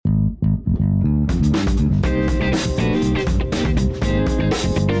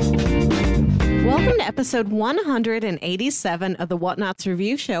episode 187 of the Whatnauts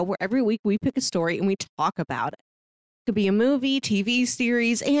Review Show, where every week we pick a story and we talk about it. It could be a movie, TV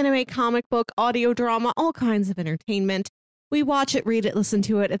series, anime, comic book, audio drama, all kinds of entertainment. We watch it, read it, listen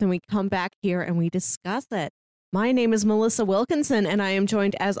to it, and then we come back here and we discuss it. My name is Melissa Wilkinson, and I am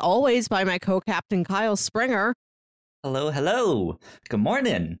joined, as always, by my co-captain, Kyle Springer. Hello, hello. Good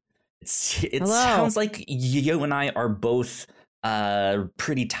morning. It sounds like you and I are both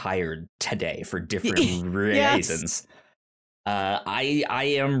pretty tired today for different reasons. I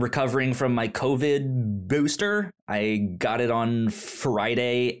am recovering from my COVID booster. I got it on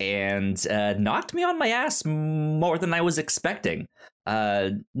Friday and knocked me on my ass more than I was expecting.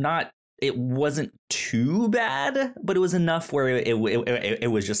 It wasn't too bad, but it was enough where it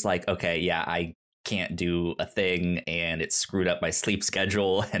was just like, okay, yeah, I can't do a thing, and it screwed up my sleep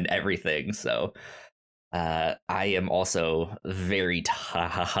schedule and everything. So I am also very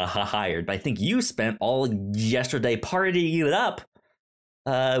tired. But I think you spent all yesterday partying it up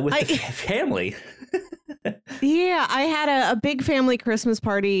with the family. Yeah, I had a big family Christmas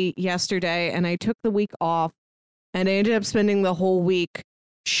party yesterday, and I took the week off, and I ended up spending the whole week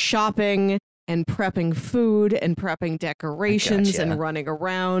shopping and prepping food and prepping decorations and running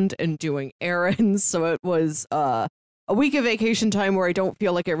around and doing errands. So it was a week of vacation time where I don't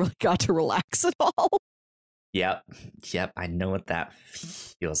feel like I really got to relax at all. Yep. I know what that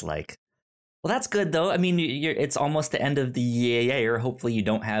feels like. Well, that's good, though. I mean, it's almost the end of the year. Hopefully you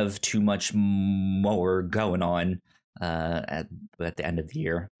don't have too much more going on at the end of the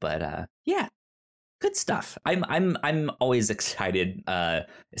year. But yeah. Good stuff. I'm always excited,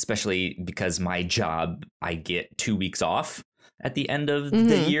 especially because my job, I get 2 weeks off at the end of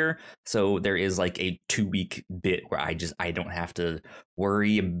the year. So there is like a 2-week bit where I don't have to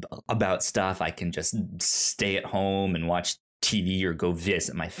worry about stuff. I can just stay at home and watch TV or go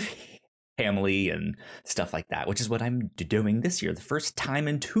visit my family and stuff like that, which is what I'm doing this year. The first time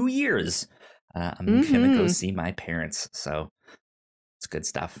in 2 years, I'm going to go see my parents. So it's good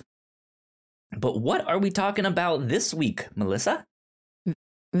stuff. But what are we talking about this week, Melissa?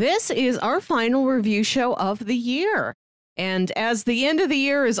 This is our final review show of the year. And as the end of the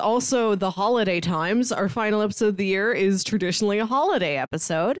year is also the holiday times, our final episode of the year is traditionally a holiday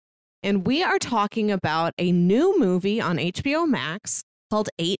episode. And we are talking about a new movie on HBO Max called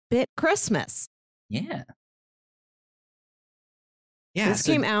 8-Bit Christmas. Yeah. This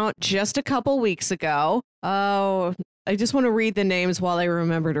came out just a couple weeks ago. Oh, I just want to read the names while I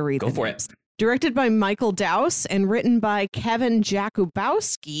remember to read them. Go for it. Directed by Michael Dowse and written by Kevin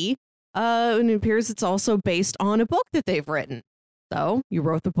Jakubowski. And it appears it's also based on a book that they've written. So you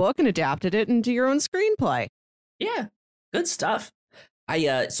wrote the book and adapted it into your own screenplay. Yeah, good stuff.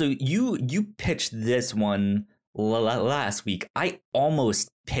 So you pitched this one last week. I almost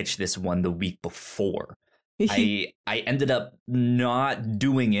pitched this one the week before. I ended up not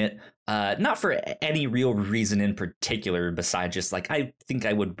doing it, not for any real reason in particular, besides just like, I think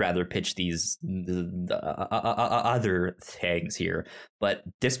I would rather pitch these other things here. But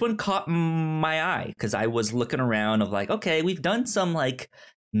this one caught my eye because I was looking around of like, okay, we've done some like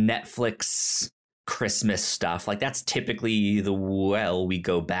Netflix Christmas stuff. Like that's typically the well we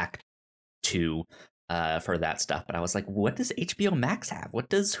go back to. For that stuff, but I was like, what does HBO Max have? What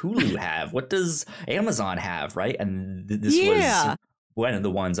does Hulu have? What does Amazon have? Right? And this was one of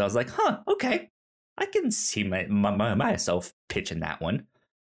the ones I was like, okay, I can see myself pitching that one.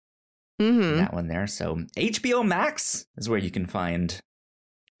 That one there. So HBO Max is where you can find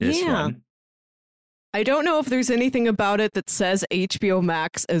this one. I don't know if there's anything about it that says HBO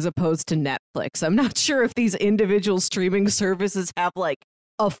Max as opposed to Netflix. I'm not sure if these individual streaming services have like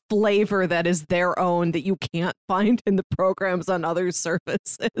a flavor that is their own that you can't find in the programs on other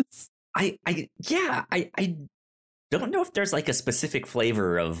services. I don't know if there's like a specific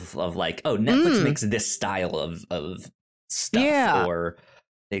flavor of like, oh, Netflix makes this style of stuff or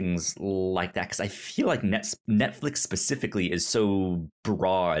things like that. Because I feel like Netflix specifically is so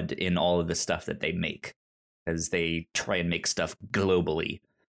broad in all of the stuff that they make, as they try and make stuff globally.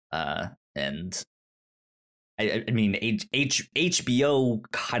 And I mean, HBO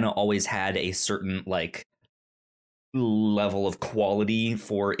kind of always had a certain like level of quality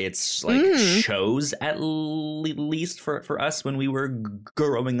for its like shows, at least for us when we were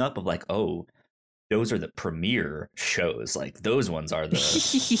growing up, of like, oh, those are the premier shows. Like those ones are the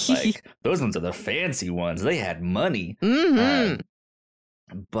like those ones are the fancy ones. They had money.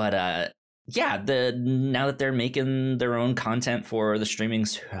 But yeah, now that they're making their own content for the streaming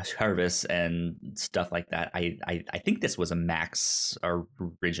service and stuff like that, I think this was a Max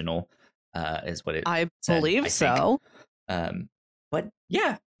original, is what it I said, believe so. But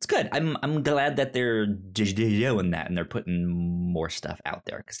yeah, it's good. I'm glad that they're doing that and they're putting more stuff out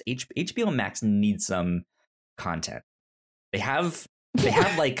there because HBO Max needs some content. They have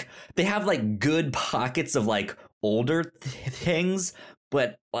like good pockets of like older things,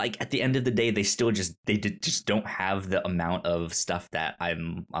 but like at the end of the day, they just don't have the amount of stuff that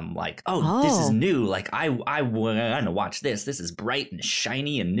I'm like, this is new. Like I want to watch this. This is bright and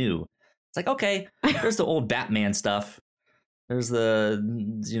shiny and new. It's like, okay, there's the old Batman stuff. There's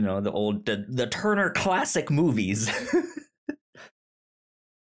the old the Turner classic movies.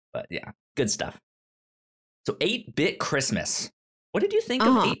 But yeah, good stuff. So 8-Bit Christmas. What did you think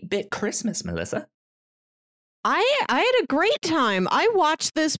of 8-Bit Christmas, Melissa? I had a great time. I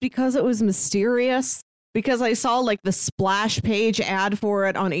watched this because it was mysterious, because I saw like the splash page ad for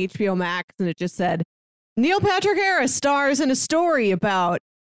it on HBO Max, and it just said, Neil Patrick Harris stars in a story about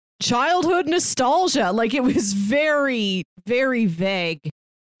childhood nostalgia. Like, it was very, very vague.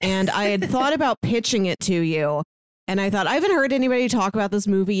 And I had thought about pitching it to you. And I thought, I haven't heard anybody talk about this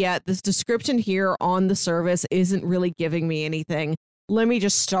movie yet. This description here on the service isn't really giving me anything. Let me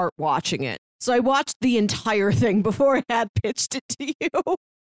just start watching it. So I watched the entire thing before I had pitched it to you.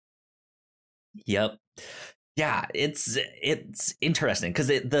 Yep. Yeah, it's interesting because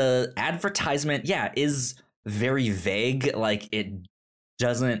the advertisement, is very vague. Like, it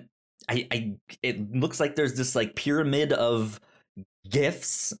doesn't. It looks like there's this like pyramid of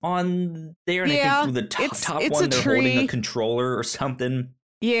gifts on there, and I think the top one they're holding a controller or something.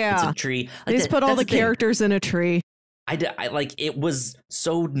 Yeah, it's a tree. Like, they just put all the characters in a tree. I like, it was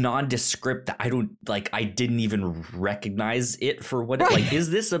so nondescript that I didn't even recognize it for what it, like. Is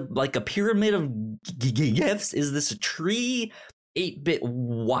this a pyramid of gifts? Is this a tree? 8-bit?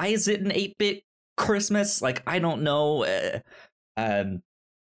 Why is it an 8-bit Christmas? Like, I don't know.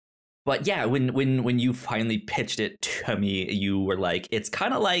 But yeah, when you finally pitched it to me, you were like, it's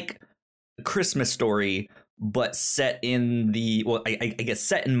kind of like A Christmas Story, but set in I guess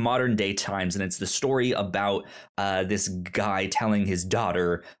set in modern day times. And it's the story about this guy telling his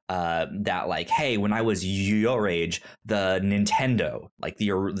daughter that, like, hey, when I was your age, the Nintendo, like the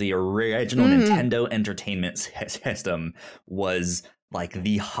original Nintendo Entertainment System, was like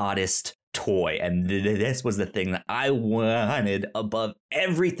the hottest toy, and this was the thing that I wanted above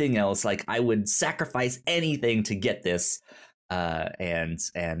everything else. Like, I would sacrifice anything to get this. And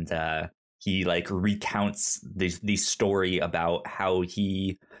he like recounts the story about how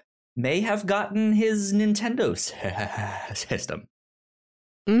he may have gotten his Nintendo system.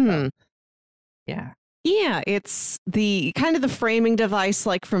 Yeah. Yeah, it's the kind of the framing device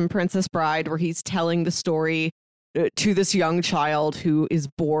like from Princess Bride, where he's telling the story to this young child who is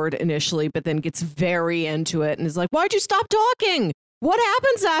bored initially, but then gets very into it and is like, why'd you stop talking? What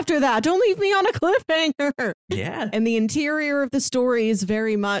happens after that? Don't leave me on a cliffhanger. Yeah. And the interior of the story is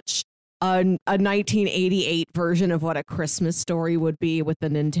very much a 1988 version of what A Christmas Story would be, with the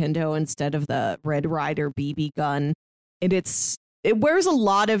Nintendo instead of the Red Ryder BB gun. And it wears a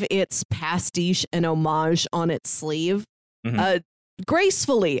lot of its pastiche and homage on its sleeve,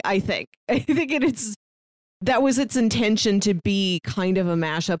 gracefully, I think. I think that was its intention, to be kind of a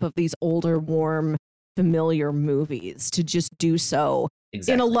mashup of these older, warm, familiar movies, to just do so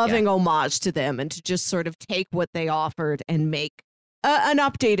in a loving homage to them, and to just sort of take what they offered and make an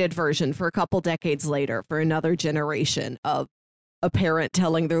updated version for a couple decades later for another generation of a parent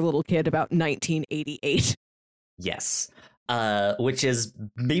telling their little kid about 1988. Yes. Which is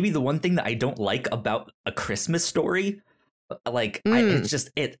maybe the one thing that I don't like about A Christmas Story. Like,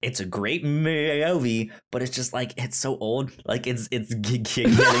 it's a great movie, but it's just like, it's so old. Like, it's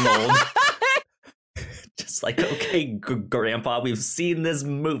getting old. Just like, okay, Grandpa, we've seen this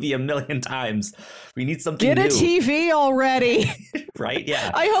movie a million times. We need something new. Get a TV already. Right? Yeah.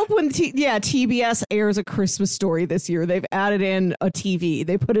 I hope when TBS airs A Christmas Story this year, they've added in a TV.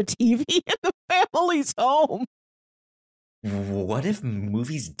 They put a TV in the family's home. What if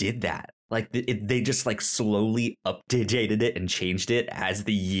movies did that? Like, they just like slowly updated it and changed it as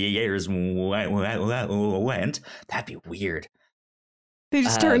the years went. That'd be weird. They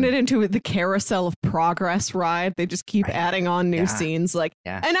just turned it into the Carousel of Progress ride. They just keep adding on new scenes. Like,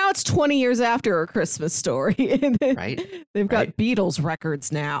 and now it's 20 years after A Christmas Story. Right. They've got Beatles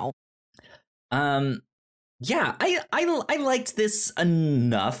records now. Yeah, I liked this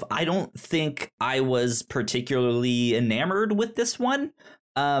enough. I don't think I was particularly enamored with this one.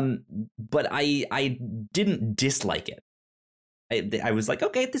 But I didn't dislike it. I was like,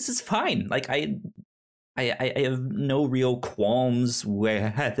 okay, this is fine. Like, I have no real qualms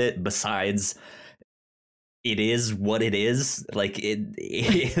with it, besides it is what it is. Like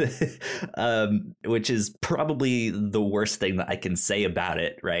which is probably the worst thing that I can say about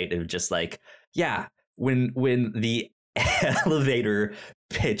it, right? Of just like, yeah, when the elevator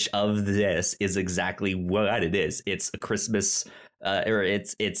pitch of this is exactly what it is. It's a Christmas or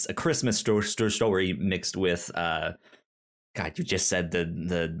it's a Christmas story mixed with God, you just said the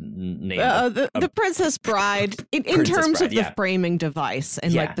name. The Princess Bride in Princess terms Bride, of the yeah. framing device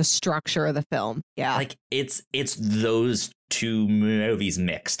and Yeah. like the structure of the film. Yeah. Like it's those two movies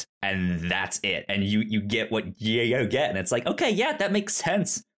mixed, and that's it. And you get what you get, and it's like, okay, yeah, that makes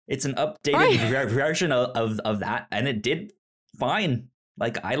sense. It's an updated Right. version of that, and it did fine.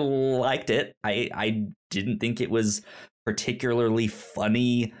 Like I liked it. I didn't think it was particularly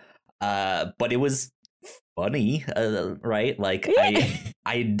funny, but it was funny, right? Like Yeah.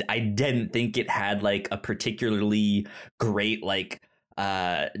 I didn't think it had like a particularly great like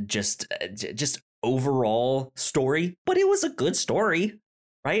just overall story, but it was a good story,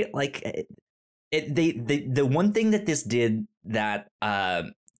 right? Like the one thing that this did that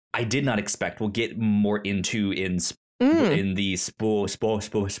I did not expect, we'll get more into in the spoilers,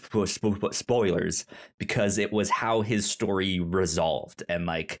 because it was how his story resolved and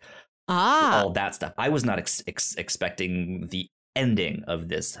like all that stuff. I was not expecting the ending of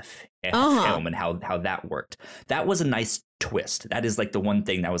this film and how that worked. That was a nice twist. That is like the one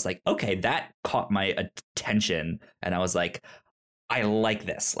thing that was like, okay, that caught my attention, and I was like, I like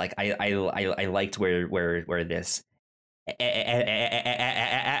this. Like I liked where this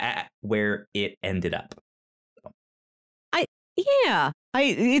where it ended up.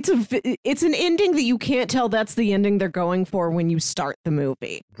 It's an ending that you can't tell that's the ending they're going for when you start the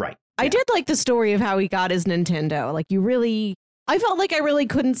movie. Right. I did like the story of how he got his Nintendo. Like I felt like I really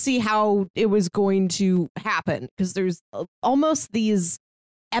couldn't see how it was going to happen, because there's almost these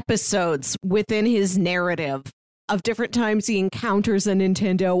episodes within his narrative of different times he encounters a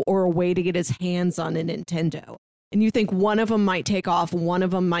Nintendo or a way to get his hands on a Nintendo. And you think one of them might take off, one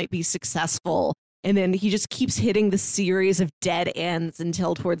of them might be successful. And then he just keeps hitting the series of dead ends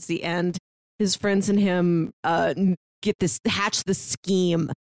until towards the end, his friends and him hatch the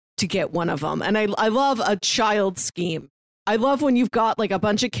scheme to get one of them. And I love a child scheme. I love when you've got like a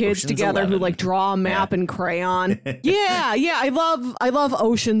bunch of kids Ocean's together 11. who like draw a map in crayon. Yeah. I love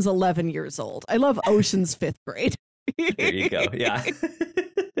Ocean's 11 years old. I love Ocean's 5th grade. There you go. Yeah.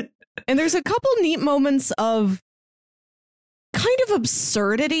 And there's a couple neat moments of kind of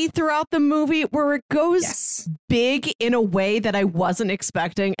absurdity throughout the movie where it goes big in a way that I wasn't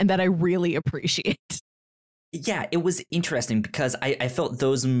expecting and that I really appreciate. Yeah, it was interesting because I felt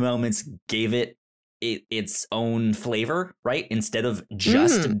those moments gave it its own flavor, right? Instead of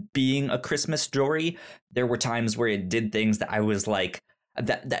just being a Christmas story, there were times where it did things that I was like,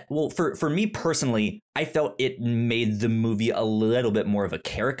 well, for me personally, I felt it made the movie a little bit more of a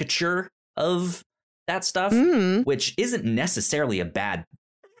caricature of that stuff, which isn't necessarily a bad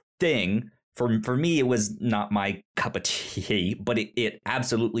thing. For me, it was not my cup of tea, but it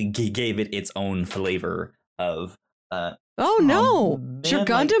absolutely gave it its own flavor of oh no, man, is your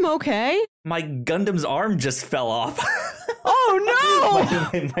Gundam okay? My Gundam's arm just fell off.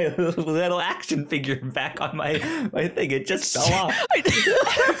 Oh no! my little action figure back on my thing, it just fell off. He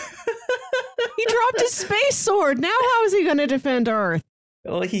dropped his space sword. Now how is he going to defend Earth?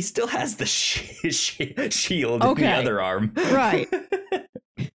 Well, he still has the shield in the other arm. Right.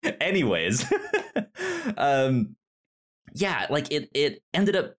 Anyways. Yeah, like it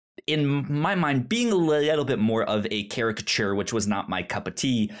ended up, in my mind, being a little bit more of a caricature, which was not my cup of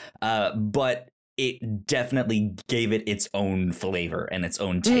tea, but it definitely gave it its own flavor and its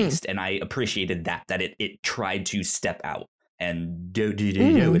own taste, and I appreciated that it tried to step out and do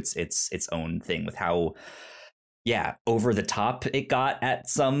its own thing with how over the top it got at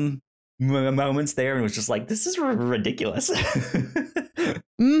some moments there, and it was just like, this is ridiculous. So,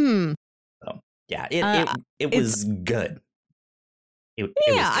 yeah, it was good.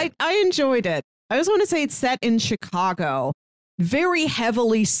 I enjoyed it. I just want to say it's set in Chicago, very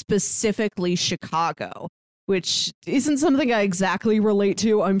heavily, specifically Chicago, which isn't something I exactly relate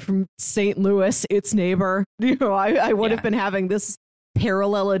to. I'm from St. Louis, its neighbor. You know, I would have been having this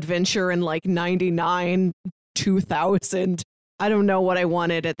parallel adventure in like 99, 2000. I don't know what I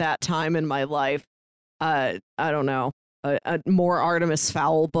wanted at that time in my life. I don't know. More Artemis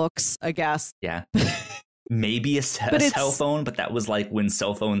Fowl books, I guess. Yeah. Maybe a cell phone, but that was like when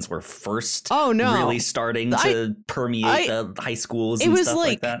cell phones were first really starting to permeate the high schools and stuff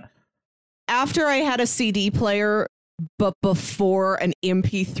like that. After I had a CD player, but before an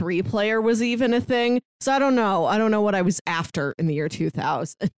MP3 player was even a thing. So I don't know. I don't know what I was after in the year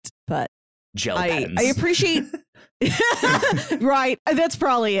 2000, but gel pens. I appreciate. Right, that's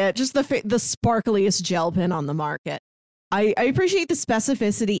probably it. Just the sparkliest gel pen on the market. I appreciate the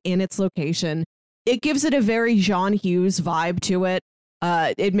specificity in its location. It gives it a very John Hughes vibe to it.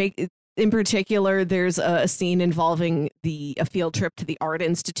 In particular, there's a scene involving a field trip to the Art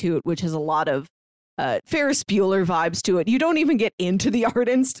Institute, which has a lot of Ferris Bueller vibes to it. You don't even get into the Art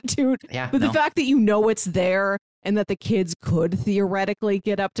Institute, but the fact that you know it's there and that the kids could theoretically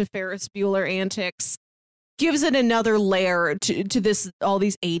get up to Ferris Bueller antics gives it another layer to all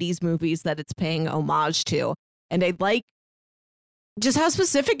these 80s movies that it's paying homage to. And I like just how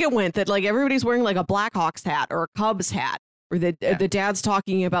specific it went, that like everybody's wearing like a Blackhawks hat or a Cubs hat, or the dad's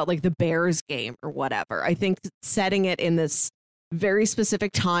talking about like the Bears game or whatever. I think setting it in this very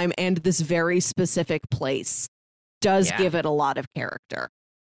specific time and this very specific place does give it a lot of character.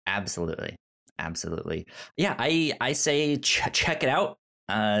 Absolutely. Yeah, I say check it out.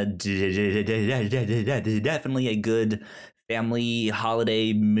 Definitely a good family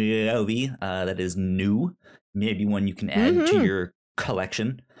holiday movie that is new. Maybe one you can add to your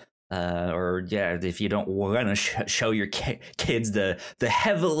collection. Or if you don't want to show your kids the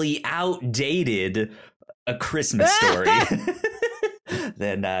heavily outdated A Christmas Story,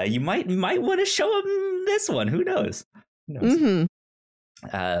 then you might want to show them this one. Who knows?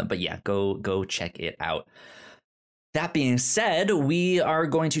 But yeah, go check it out. That being said, we are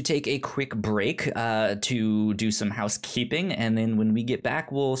going to take a quick break to do some housekeeping, and then when we get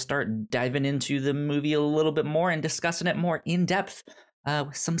back, we'll start diving into the movie a little bit more and discussing it more in depth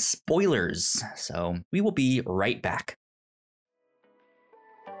with some spoilers. So we will be right back.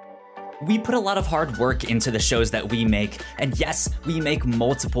 We put a lot of hard work into the shows that we make, and yes, we make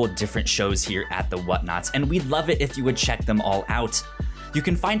multiple different shows here at The Whatnauts, and we'd love it if you would check them all out. You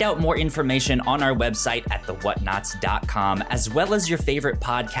can find out more information on our website at thewhatnauts.com, as well as your favorite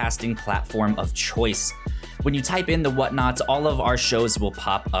podcasting platform of choice. When you type in The Whatnauts, all of our shows will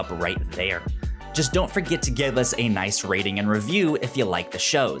pop up right there. Just don't forget to give us a nice rating and review if you like the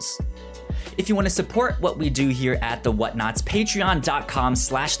shows. If you want to support what we do here at The Whatnauts,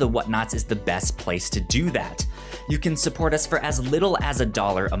 patreon.com/The Whatnauts is the best place to do that. You can support us for as little as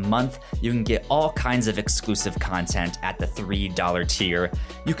 $1 a month. You can get all kinds of exclusive content at the $3 tier.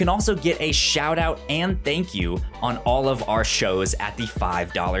 You can also get a shout out and thank you on all of our shows at the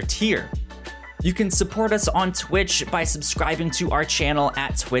 $5 tier. You can support us on Twitch by subscribing to our channel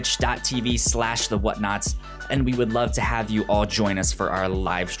at twitch.tv/The Whatnauts, and we would love to have you all join us for our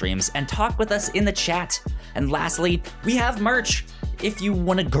live streams and talk with us in the chat. And lastly, we have merch. If you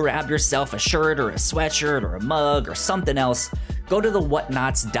want to grab yourself a shirt or a sweatshirt or a mug or something else, go to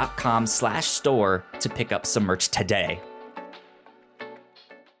thewhatnauts.com/store to pick up some merch today.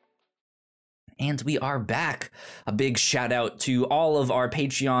 And we are back. A big shout out to all of our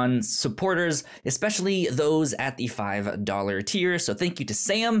Patreon supporters, especially those at the $5 tier. So thank you to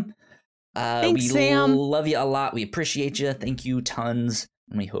Sam. Thanks, Sam. Love you a lot. We appreciate you. Thank you tons.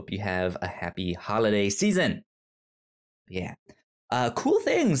 And we hope you have a happy holiday season. Yeah. Cool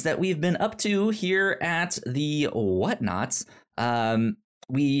things that we've been up to here at the Whatnauts.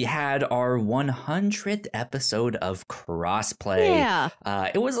 We had our 100th episode of Crossplay. Yeah.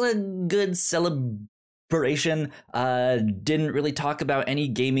 It was a good celebration. Didn't really talk about any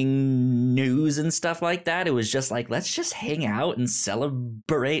gaming news and stuff like that. It was just like, let's just hang out and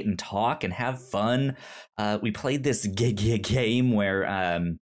celebrate and talk and have fun. We played this game where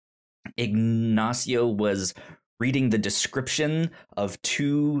Ignacio was reading the description of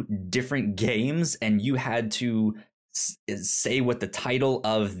 2 different games, and you had to say what the title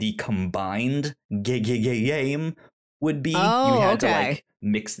of the combined game would be. Oh, you had to okay. like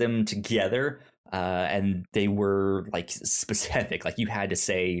mix them together, and they were like specific. Like you had to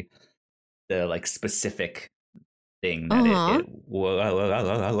say the like specific thing that it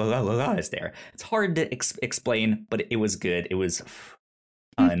was there. It's hard to explain, but it was good. It was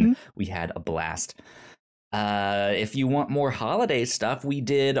fun. We had a blast. If you want more holiday stuff, we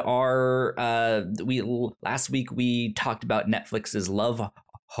did our last week we talked about Netflix's Love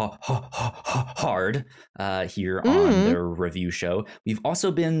Hard here on the review show. We've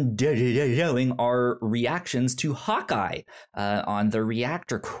also been doing our reactions to Hawkeye on the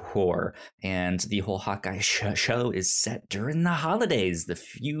Reactor Core, and the whole Hawkeye show is set during the holidays, the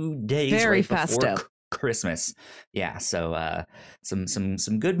few days Very right festive. before Christmas. Yeah, so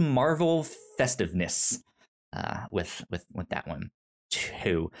some good Marvel festiveness with that one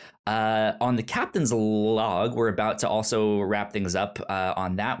too. On the captain's log, we're about to also wrap things up.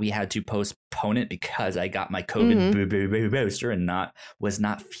 On that, we had to postpone it because I got my COVID booster and was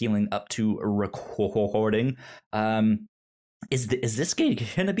not feeling up to recording. Is this going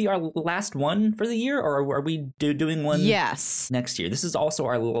to be our last one for the year, or are we doing one Yes. next year? This is also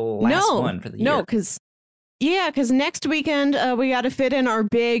our last one for the year. No, because next weekend we got to fit in our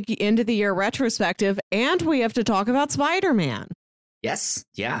big end of the year retrospective, and we have to talk about Spider-Man. Yes.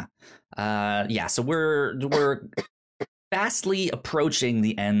 Yeah. So we're fastly approaching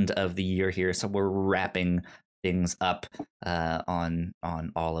the end of the year here, so we're wrapping things up on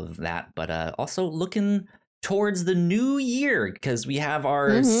all of that, but also looking towards the new year, because we have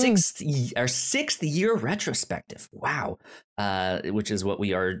our sixth year retrospective. Wow. Which is what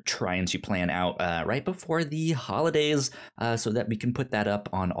we are trying to plan out right before the holidays, so that we can put that up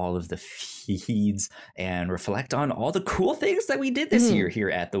on all of the feeds and reflect on all the cool things that we did this year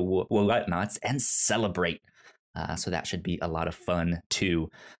here at the Whatnauts and celebrate. So that should be a lot of fun too.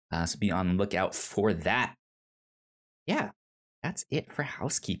 So be on the lookout for that. Yeah, that's it for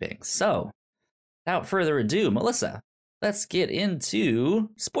housekeeping. So without further ado, Melissa, let's get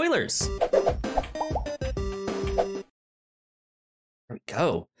into spoilers. There we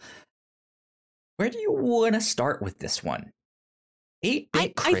go. Where do you want to start with this one?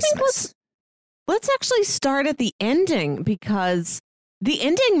 8-Bit Christmas. I think let's actually start at the ending, because the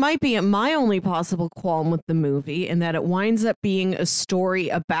ending might be my only possible qualm with the movie, in that it winds up being a story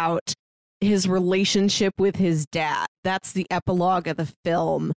about his relationship with his dad. That's the epilogue of the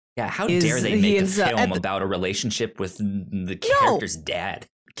film. Yeah, how dare they make a film about a relationship with the character's dad?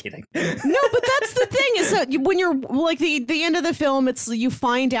 I'm kidding. No, but that's the thing, is that when you're like the end of the film, it's you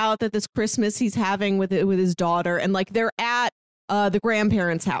find out that this Christmas he's having with his daughter, and like they're at the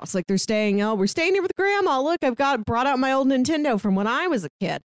grandparents' house. Like they're staying, we're staying here with grandma. Look, I've brought out my old Nintendo from when I was a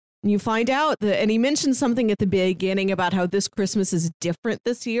kid. And you find out and he mentions something at the beginning about how this Christmas is different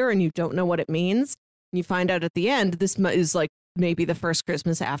this year, and you don't know what it means. And you find out at the end, this is like maybe the first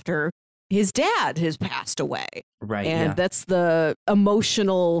Christmas after his dad has passed away. Right. And that's the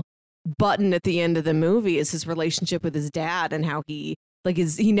emotional button at the end of the movie, is his relationship with his dad, and how he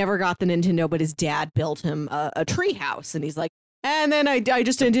never got the Nintendo, but his dad built him a tree house. And he's like, and then I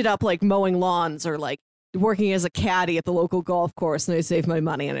just ended up like mowing lawns, or like working as a caddy at the local golf course, and I saved my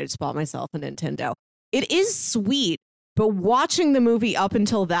money and I just bought myself a Nintendo. It is sweet, but watching the movie up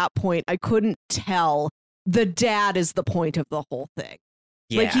until that point, I couldn't tell the dad is the point of the whole thing.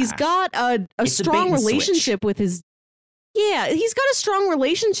 Yeah. Like he's got a strong relationship with his he's got a strong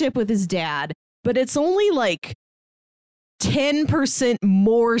relationship with his dad, but it's only like 10%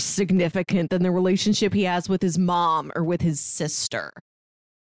 more significant than the relationship he has with his mom or with his sister.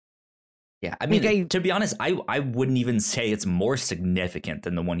 Yeah, I mean, to be honest, I wouldn't even say it's more significant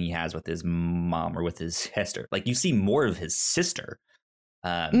than the one he has with his mom or with his sister. Like, you see more of his sister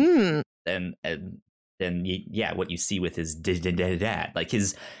than what you see with his dad. Like,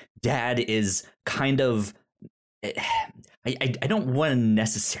 his dad is kind of... I don't want to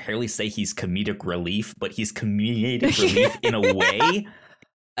necessarily say he's comedic relief, but he's comedic relief in a way.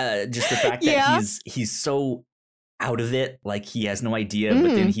 Just the fact that he's so out of it, like he has no idea,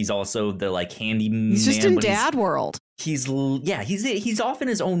 but then he's also the like handyman. He's just in dad world. He's off in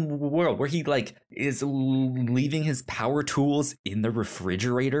his own world, where he like is leaving his power tools in the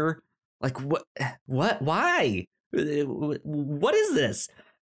refrigerator. Like what? Why? What is this?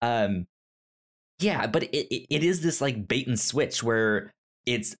 Yeah, but it is this like bait and switch where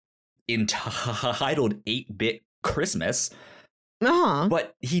it's entitled 8-Bit Christmas,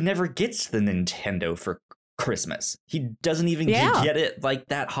 but he never gets the Nintendo for Christmas. He doesn't even get it like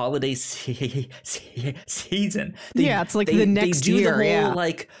that holiday season. It's like the next year. They do year, the whole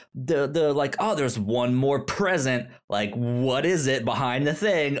like the like, oh, there's one more present. Like, what is it behind the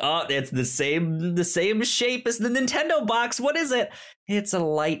thing? Oh, it's the same shape as the Nintendo box. What is it? It's a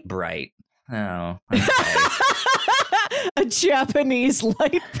light bright. Oh, okay. A Japanese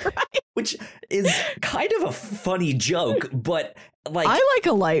light bright, which is kind of a funny joke, but like I like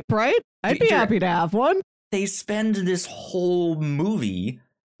a light bright. I'd be happy to have one. They spend this whole movie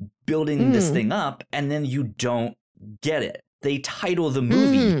building this thing up, and then you don't get it. They title the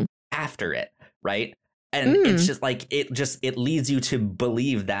movie after it, right? And it's just like it leads you to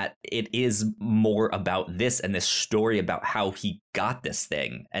believe that it is more about this and this story about how he got this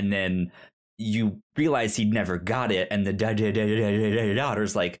thing, and then you realize he never got it, and the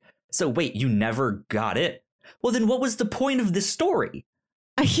daughter's like, so wait, you never got it? Well, then what was the point of this story?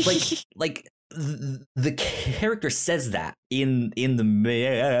 like the character says that in the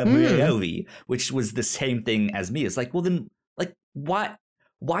movie, which was the same thing as me. It's like, well, then, like, why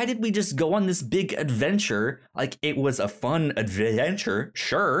did we just go on this big adventure? Like, it was a fun adventure,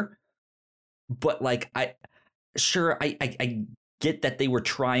 sure, but like, I get that they were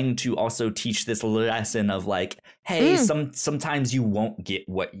trying to also teach this lesson of like, hey, sometimes you won't get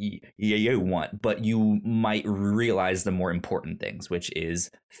what you want, but you might realize the more important things, which is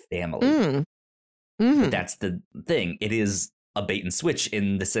family. But that's the thing. It is a bait and switch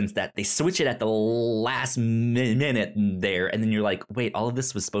in the sense that they switch it at the last minute there, and then you're like, wait, all of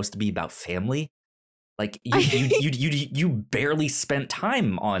this was supposed to be about family? Like you barely spent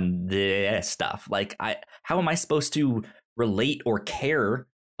time on this stuff. Like how am I supposed to relate or care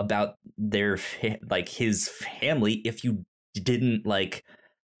about his family if you didn't like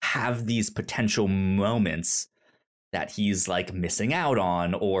have these potential moments that he's like missing out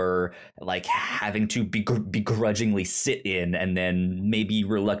on, or like having to begrudgingly sit in and then maybe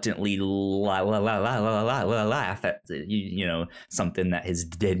reluctantly laugh at something that his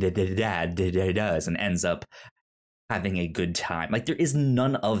dad does and ends up having a good time. Like there is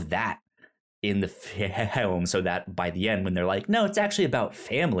none of that in the film, so that by the end when they're like, no, it's actually about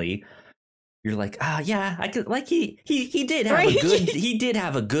family, you're like, yeah, I could, like, he did have a good, he did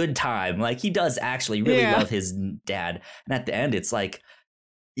have a good time. Like he does actually really love his dad. And at the end, it's like,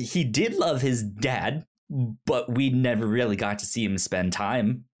 he did love his dad, but we never really got to see him spend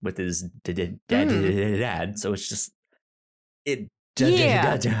time with his dad. So it's just, it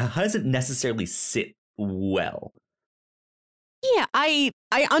doesn't necessarily sit well. Yeah, I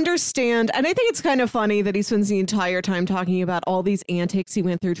understand. And I think it's kind of funny that he spends the entire time talking about all these antics he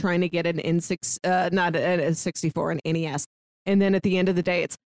went through trying to get an not a 64, an NES. And then at the end of the day,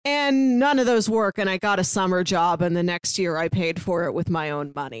 and none of those work. And I got a summer job. And the next year I paid for it with my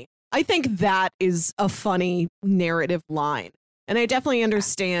own money. I think that is a funny narrative line. And I definitely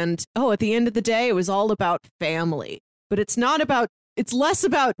understand. At the end of the day, it was all about family. But it's less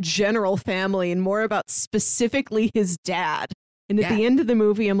about general family and more about specifically his dad. And at the end of the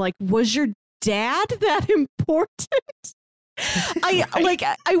movie, I'm like, was your dad that important? I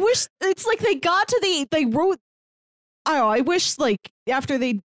wish it's like they wrote. I wish like after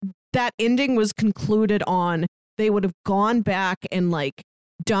that ending was concluded on, they would have gone back and like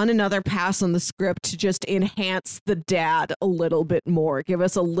done another pass on the script to just enhance the dad a little bit more, give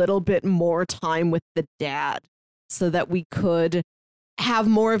us a little bit more time with the dad so that we could have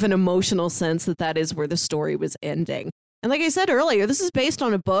more of an emotional sense that is where the story was ending. And like I said earlier, this is based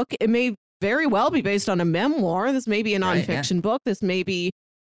on a book. It may very well be based on a memoir. This may be a nonfiction book. This may be,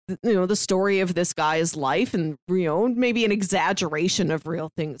 the story of this guy's life and, maybe an exaggeration of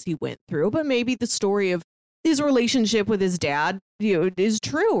real things he went through. But maybe the story of his relationship with his dad, is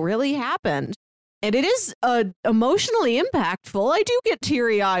true, really happened. And it is emotionally impactful. I do get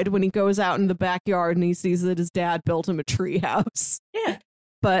teary-eyed when he goes out in the backyard and he sees that his dad built him a treehouse. Yeah.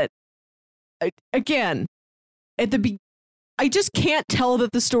 But again, I just can't tell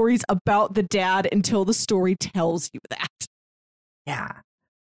that the story's about the dad until the story tells you that. Yeah.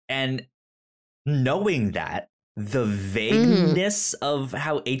 And knowing that, the vagueness of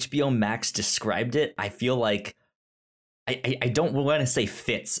how HBO Max described it, I feel like I don't want to say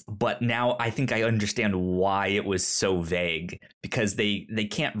fits, but now I think I understand why it was so vague, because they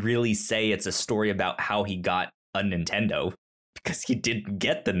can't really say it's a story about how he got a Nintendo, because he didn't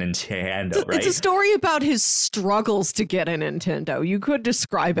get the Nintendo, right? It's a story about his struggles to get a Nintendo. You could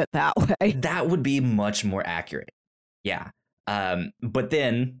describe it that way. That would be much more accurate. Yeah. But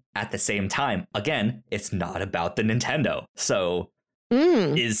then at the same time, again, it's not about the Nintendo. So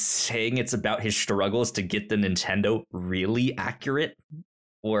is saying it's about his struggles to get the Nintendo really accurate?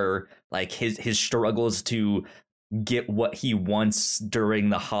 Or like his struggles to get what he wants during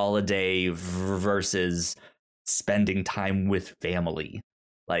the holiday versus spending time with family,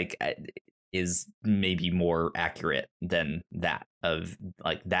 like, is maybe more accurate than that, of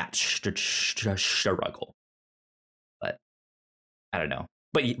like that struggle. But I don't know.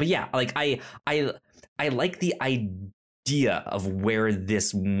 But yeah, like I like the idea of where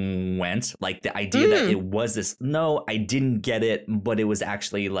this went, like the idea that it was this, no, I didn't get it, but it was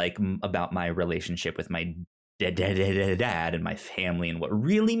actually like about my relationship with my dad and my family and what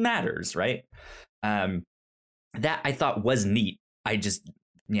really matters, right? That I thought was neat. I just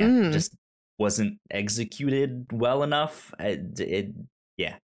just wasn't executed well enough. So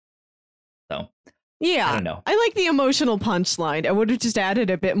yeah, I don't know. I like the emotional punchline. I would have just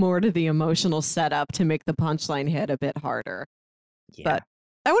added a bit more to the emotional setup to make the punchline hit a bit harder. Yeah. But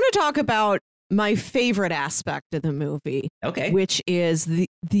I want to talk about my favorite aspect of the movie, which is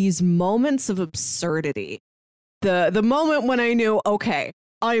these moments of absurdity. The moment when I knew, okay,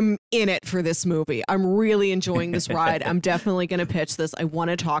 I'm in it for this movie. I'm really enjoying this ride. I'm definitely going to pitch this. I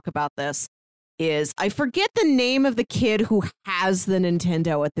want to talk about this. I forget the name of the kid who has the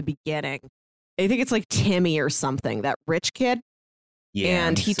Nintendo at the beginning. I think it's like Timmy or something, that rich kid. Yeah,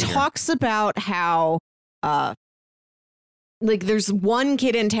 and let me he see here. talks about how like there's one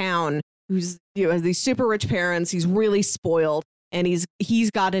kid in town who's has these super rich parents. He's really spoiled, and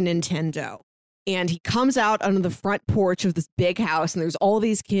he's got a Nintendo. And he comes out onto the front porch of this big house, and there's all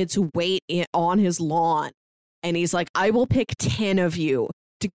these kids who wait on his lawn. And he's like, I will pick 10 of you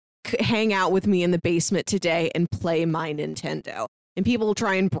to hang out with me in the basement today and play my Nintendo. And people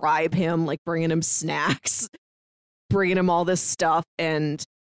try and bribe him, like bringing him snacks, bringing him all this stuff. And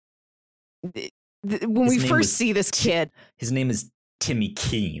when we first see this kid, his name is Timmy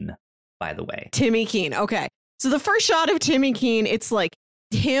Keene, by the way. Timmy Keene. Okay. So the first shot of Timmy Keene, it's like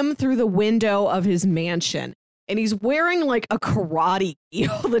him through the window of his mansion. And he's wearing like a karate gi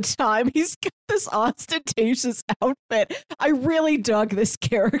all the time. He's got this ostentatious outfit. I really dug this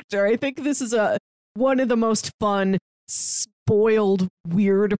character. I think this is one of the most fun, spoiled,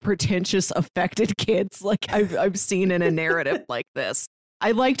 weird, pretentious, affected kids like I've seen in a narrative like this.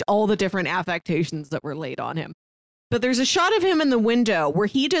 I liked all the different affectations that were laid on him. But there's a shot of him in the window where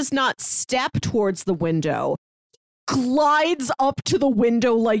he does not step towards the window, glides up to the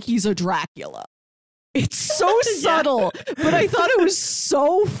window like he's a Dracula. It's so subtle, but I thought it was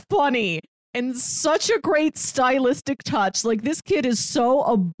so funny and such a great stylistic touch. Like, this kid is so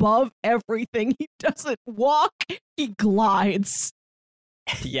above everything. He doesn't walk, he glides.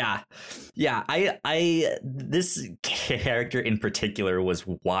 Yeah. I this character in particular was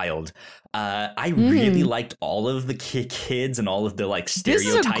wild. I really liked all of the kids and all of the like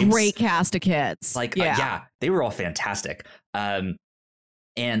stereotypes. This is a great cast of kids. Like, yeah, they were all fantastic. And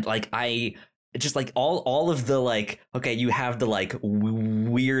like I just like all of the like, okay, you have the like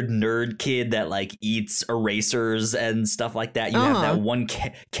weird nerd kid that like eats erasers and stuff like that. You have that one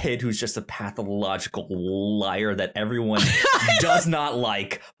kid who's just a pathological liar that everyone does not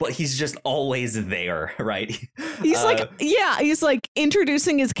like, but he's just always there, right? He's he's like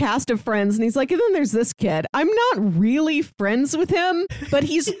introducing his cast of friends, and he's like, and then there's this kid. I'm not really friends with him, but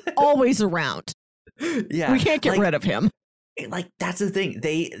he's always around. Yeah, we can't get rid of him. Like, that's the thing.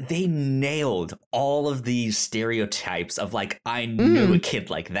 They nailed all of these stereotypes of like, I knew a kid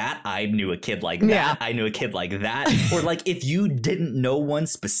like that. I knew a kid like that. Yeah. I knew a kid like that. Or like, if you didn't know one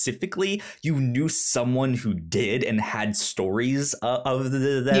specifically, you knew someone who did and had stories of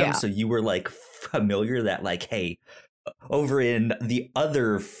them. Yeah. So you were like familiar that like, hey, over in the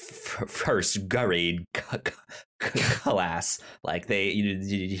other first grade class, like they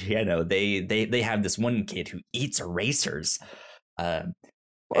have this one kid who eats erasers. I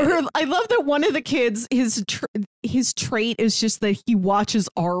love that one of the kids, his trait is just that he watches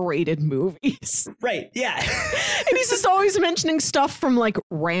R-rated movies. Right? Yeah, and he's just always mentioning stuff from like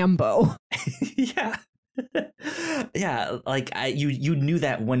Rambo. Yeah. Yeah, like you knew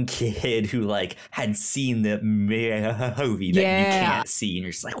that one kid who like had seen the movie that you can't see, and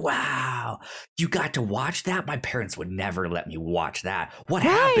you're just like, wow, you got to watch that? My parents would never let me watch that. What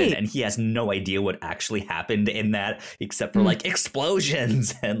happened? And he has no idea what actually happened in that, except for like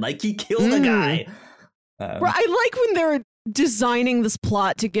explosions and like he killed a guy. I like when they're designing this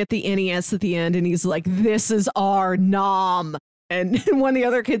plot to get the NES at the end, and he's like, this is our nom, and one of the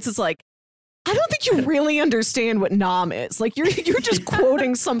other kids is like, I don't think you really understand what nom is. Like, you're just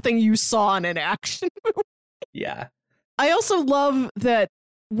quoting something you saw in an action movie. Yeah. I also love that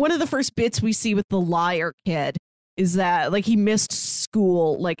one of the first bits we see with the liar kid is that like he missed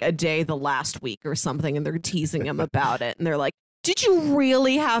school like a day the last week or something, and they're teasing him about it. And they're like, did you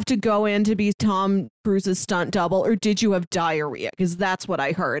really have to go in to be Tom Cruise's stunt double, or did you have diarrhea? Because that's what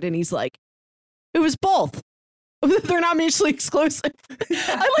I heard. And he's like, it was both. They're not mutually exclusive.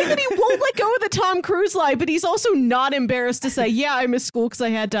 I like that he won't let go of the Tom Cruise lie, but he's also not embarrassed to say, yeah, I missed school because I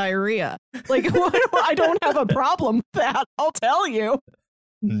had diarrhea. Like, I don't have a problem with that. I'll tell you.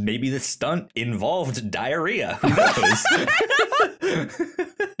 Maybe the stunt involved diarrhea. Who knows?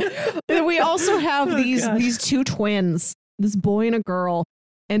 And we also have these two twins, this boy and a girl.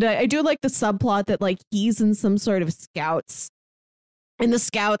 And I do like the subplot that like he's in some sort of scouts. And the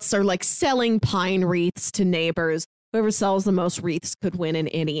scouts are like selling pine wreaths to neighbors. Whoever sells the most wreaths could win an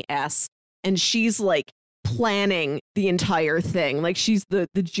NES. And she's like planning the entire thing. Like she's the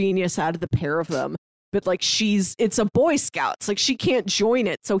genius out of the pair of them. But like it's a Boy Scouts. Like she can't join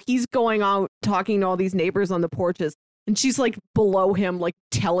it. So he's going out talking to all these neighbors on the porches. And she's like below him, like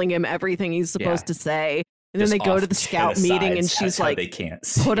telling him everything he's supposed to say. And just then they go to the scout meeting and she's like, they can't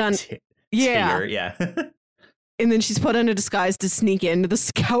put on. Yeah. And then she's put on a disguise to sneak into the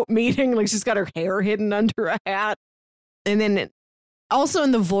scout meeting. Like she's got her hair hidden under a hat. And then also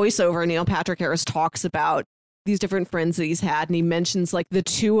in the voiceover, Neil Patrick Harris talks about these different friends that he's had. And he mentions like the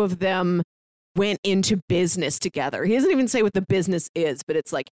two of them went into business together. He doesn't even say what the business is, but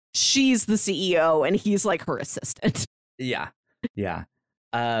it's like she's the CEO and he's like her assistant. Yeah. Yeah.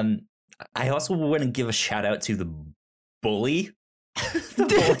 I also want to give a shout out to the bully.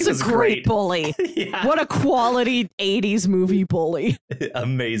 It's a great bully. Yeah. What a quality 80s movie bully.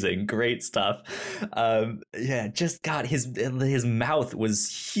 Amazing. Great stuff. Yeah, just God, his mouth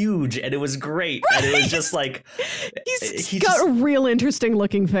was huge and it was great. Right? And it was just like he's got a real interesting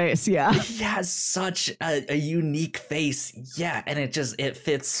looking face. Yeah. He has such a unique face. Yeah, and it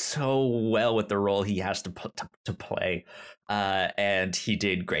fits so well with the role he has to play. And he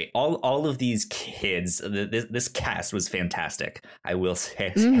did great. All of these kids, this cast was fantastic. I will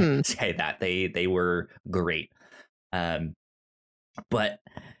say that they were great. But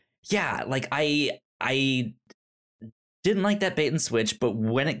yeah, like I didn't like that bait and switch, but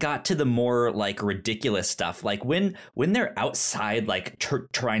when it got to the more like ridiculous stuff, like when they're outside like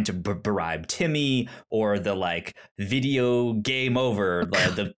trying to bribe Timmy, or the like video game over,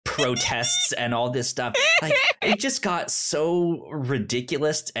 the protests and all this stuff, like it just got so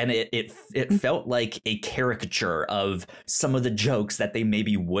ridiculous, and it felt like a caricature of some of the jokes that they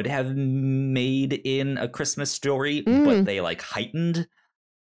maybe would have made in A Christmas Story, but they like heightened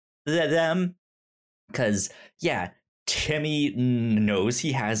them. Because yeah, Timmy knows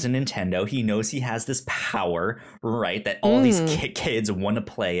he has a Nintendo. He knows he has this power, right? That all these kids want to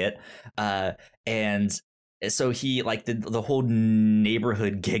play it. And so he, like, the whole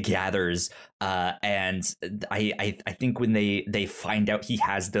neighborhood gathers. And I think when they find out he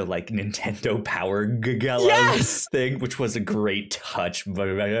has the, like, Nintendo Power Glove thing, which was a great touch. I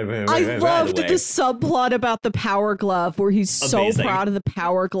loved the subplot about the Power Glove, where he's so proud of the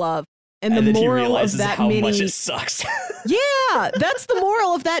Power Glove. And the moral of that how much it sucks. Yeah, that's the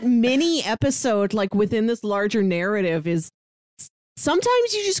moral of that mini episode, like within this larger narrative, is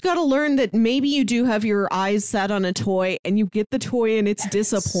sometimes you just got to learn that maybe you do have your eyes set on a toy and you get the toy and it's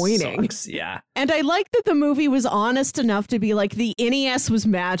disappointing. Sucks, yeah. And I like that the movie was honest enough to be like, the NES was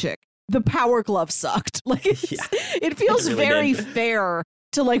magic. The Power Glove sucked. Like, it feels really very fair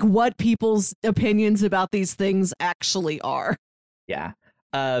to like what people's opinions about these things actually are. Yeah.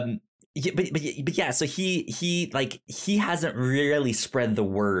 Yeah, but yeah, so he hasn't really spread the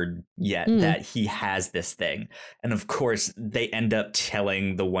word yet that he has this thing, and of course they end up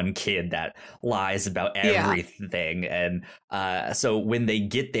telling the one kid that lies about everything, and so when they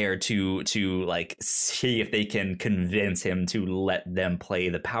get there to like see if they can convince him to let them play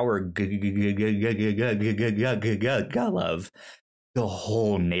the Power Glove, the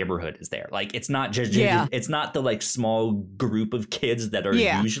whole neighborhood is there. Like, it's not just it's not the like small group of kids that are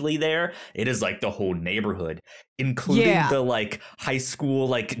usually there. It is like the whole neighborhood, including the like high school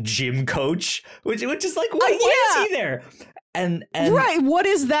like gym coach, which is like, why is he there? And right, what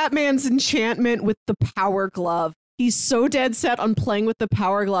is that man's enchantment with the Power Glove? He's so dead set on playing with the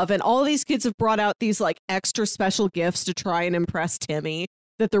Power Glove, and all these kids have brought out these like extra special gifts to try and impress Timmy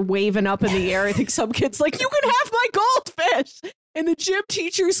that they're waving up in the air. I think some kid's like, you can have my goldfish. And the gym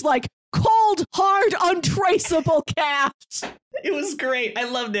teacher's like, cold, hard, untraceable cash. It was great. I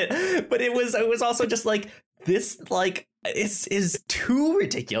loved it. But it was also just like, this like is too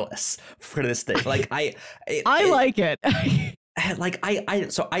ridiculous for this thing. Like I like it. Like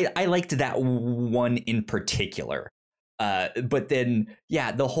I liked that one in particular. But then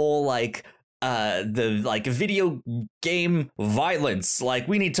the whole like the like video game violence, like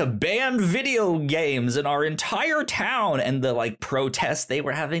we need to ban video games in our entire town, and the like protests they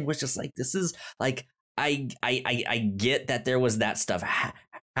were having was just like, this is like, I get that there was that stuff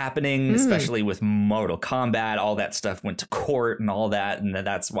happening, especially with Mortal Kombat. All that stuff went to court and all that, and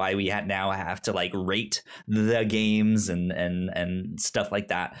that's why we now have to like rate the games and stuff like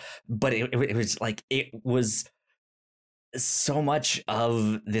that. But it was like, it was so much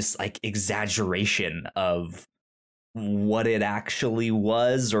of this like exaggeration of what it actually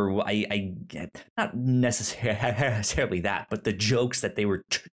was, or I not necessarily that, but the jokes that they were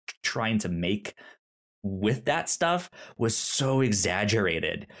trying to make with that stuff was so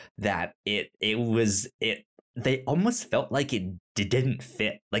exaggerated that they almost felt like it didn't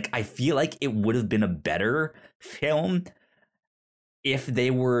fit. Like, I feel like it would have been a better film if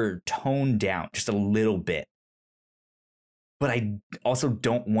they were toned down just a little bit. But I also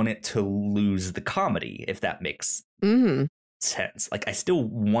don't want it to lose the comedy, if that makes sense. Like, I still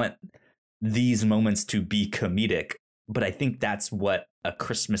want these moments to be comedic, but I think that's what A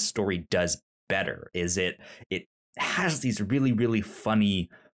Christmas Story does better, is it has these really, really funny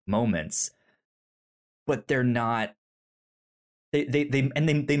moments, but they're not,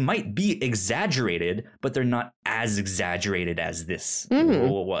 they might be exaggerated, but they're not as exaggerated as this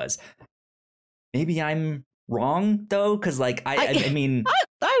was. maybe I'm wrong though, because like I mean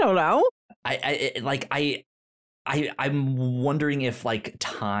I don't know. I'm wondering if like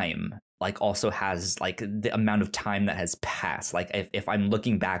time like also has like the amount of time that has passed. Like if I'm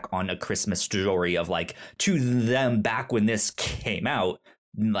looking back on A Christmas Story of like to them back when this came out,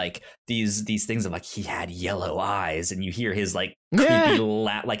 like these things of like he had yellow eyes and you hear his like creepy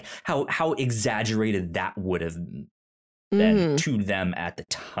laugh, like how exaggerated that would have been to them at the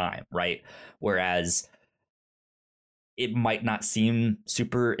time, right? Whereas it might not seem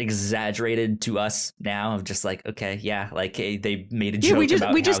super exaggerated to us now, of just like, okay, yeah, like they made a joke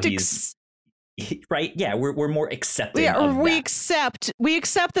about how he's right. Yeah, we're more accepting. Yeah, of we that. we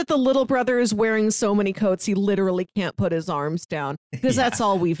accept that the little brother is wearing so many coats he literally can't put his arms down, because that's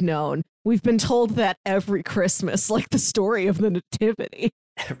all we've known. We've been told that every Christmas, like the story of the Nativity.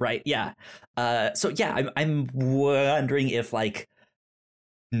 Right. Yeah. So yeah, I'm wondering if like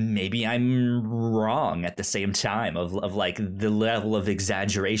maybe I'm wrong at the same time of like the level of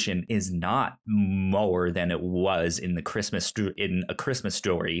exaggeration is not more than it was in A Christmas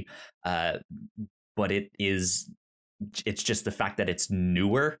Story, but it's just the fact that it's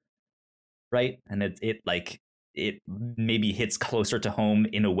newer, right? And it maybe hits closer to home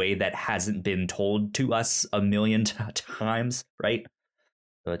in a way that hasn't been told to us a million times, right?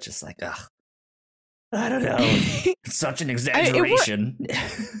 So it's just like, ugh. I don't know. It's such an exaggeration.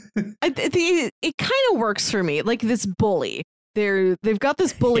 It kind of works for me. Like this bully. They've got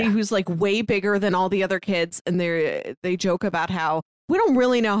this bully who's like way bigger than all the other kids, and they joke about how we don't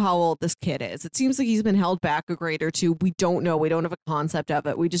really know how old this kid is. It seems like he's been held back a grade or two. We don't know. We don't have a concept of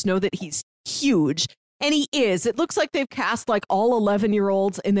it. We just know that he's huge. And he is. It looks like they've cast like all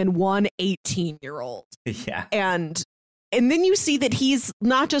 11-year-olds and then one 18-year-old. Yeah. And then you see that he's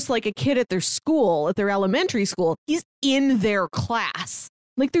not just like a kid at their school, at their elementary school. He's in their class.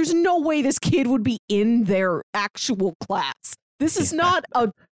 Like, there's no way this kid would be in their actual class. This is not a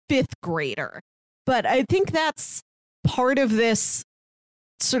 5th grader. But I think that's part of this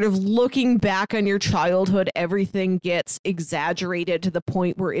sort of looking back on your childhood. Everything gets exaggerated to the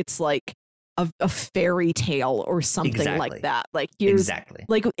point where it's like a fairy tale or something like that. Like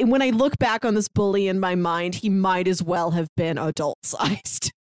like when I look back on this bully in my mind, he might as well have been adult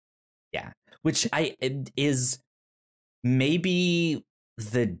sized. Yeah, which is maybe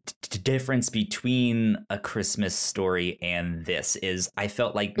the difference between A Christmas Story and this is I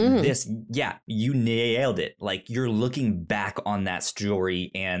felt like this. Yeah, you nailed it. Like you're looking back on that story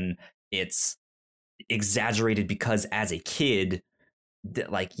and it's exaggerated because as a kid,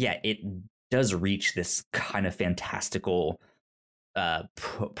 like, yeah, it does reach this kind of fantastical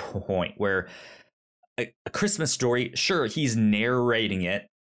point where a Christmas Story, sure, he's narrating it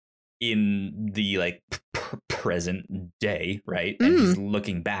in the like present day, right? And he's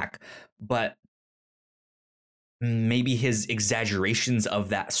looking back, but maybe his exaggerations of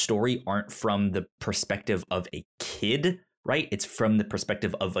that story aren't from the perspective of a kid, right? It's from the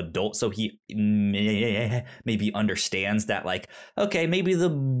perspective of adult. So he maybe understands that, like, okay, maybe the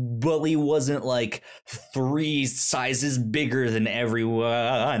bully wasn't like 3 sizes bigger than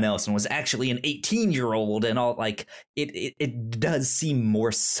everyone else and was actually an 18-year-old and all. Like it does seem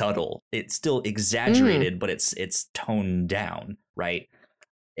more subtle. It's still exaggerated, but it's toned down, right?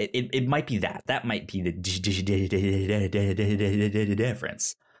 It might be that might be the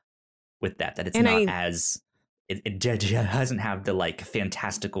difference with that it's not as it doesn't have the like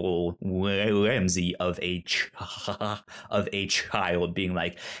fantastical whimsy of a child being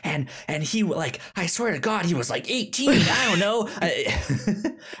like and he like I swear to God he was like 18. I don't know.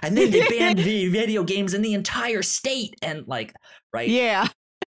 And then they banned the video games in the entire state and like right. Yeah.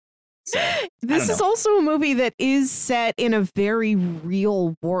 So, this is also a movie that is set in a very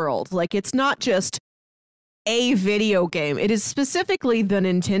real world. Like it's not just a video game. It is specifically the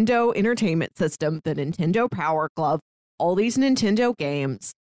Nintendo Entertainment System, the Nintendo Power Glove, all these Nintendo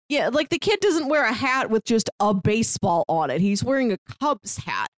games. Yeah, like the kid doesn't wear a hat with just a baseball on it. He's wearing a Cubs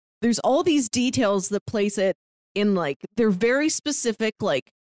hat. There's all these details that place it in like, they're very specific,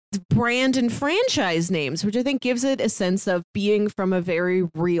 like brand and franchise names, which I think gives it a sense of being from a very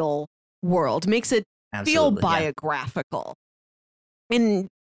real world, makes it feel biographical. And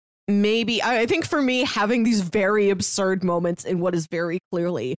maybe I think for me, having these very absurd moments in what is very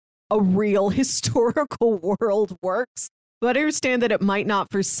clearly a real historical world works. But I understand that it might not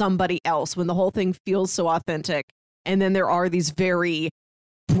for somebody else when the whole thing feels so authentic. And then there are these very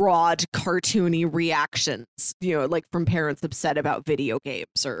broad, cartoony reactions, you know, like from parents upset about video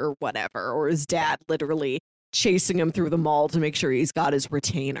games or whatever, or his dad literally chasing him through the mall to make sure he's got his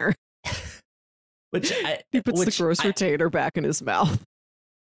retainer. He puts the gross retainer back in his mouth.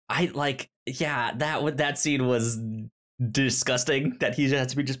 I like, yeah, that scene was disgusting. That he has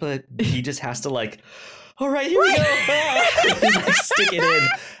to be he just has to like, all right, here we go, like, stick it in,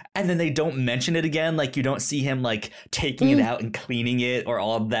 and then they don't mention it again. Like you don't see him like taking it out and cleaning it or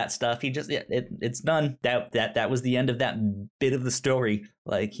all of that stuff. He just it's done. That was the end of that bit of the story.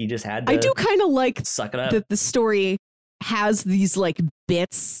 Like he just had to. I do kind of like suck it up. that the story has these like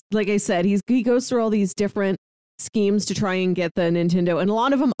bits. Like I said, he goes through all these different schemes to try and get the Nintendo, and a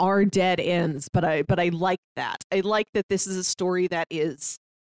lot of them are dead ends, but I like that. I like that this is a story that is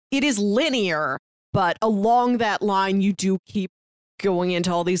linear, but along that line you do keep going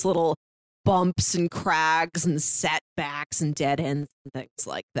into all these little bumps and crags and setbacks and dead ends and things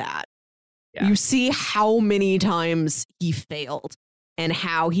like that. Yeah. You see how many times he failed and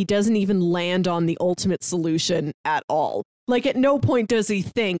how he doesn't even land on the ultimate solution at all. Like, at no point does he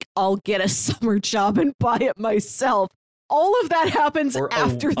think, I'll get a summer job and buy it myself. All of that happens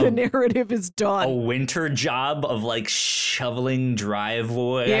after the narrative is done. A winter job of, like, shoveling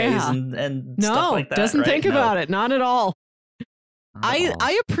driveways and stuff like that. No, doesn't think about it. Not at all.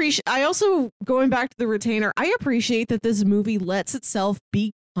 I appreciate, I also, going back to The Retainer, I appreciate that this movie lets itself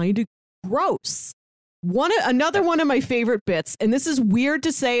be kind of gross. Another one of my favorite bits, and this is weird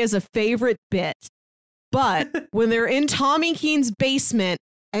to say as a favorite bit, but when they're in Tommy Keen's basement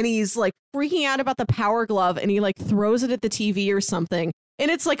and he's like freaking out about the Power Glove and he like throws it at the TV or something, and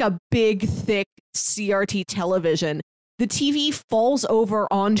it's like a big, thick CRT television, the TV falls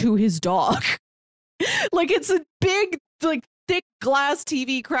over onto his dog. Like it's a big, like thick glass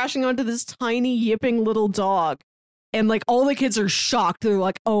TV crashing onto this tiny, yipping little dog. And like all the kids are shocked. They're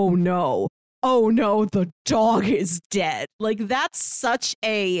like, oh no, the dog is dead. Like that's such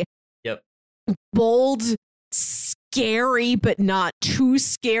a bold, scary, but not too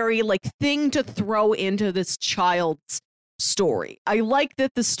scary, like thing to throw into this child's story. I like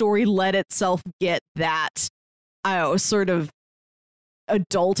that the story let itself get that, sort of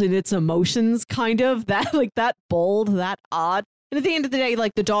adult in its emotions, kind of, that like that bold, that odd. And at the end of the day,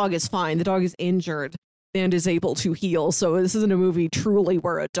 like the dog is fine. The dog is injured and is able to heal. So this isn't a movie truly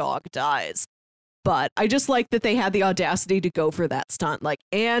where a dog dies. But I just like that they had the audacity to go for that stunt. Like,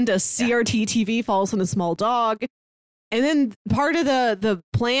 and a CRT TV falls on a small dog. And then part of the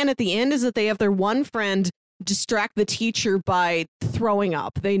plan at the end is that they have their one friend distract the teacher by throwing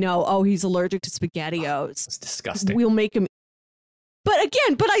up. They know, oh, he's allergic to SpaghettiOs. It's disgusting. We'll make him. But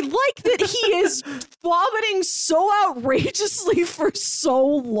I like that he is vomiting so outrageously for so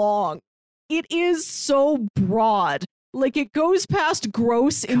long. It is so broad. Like, it goes past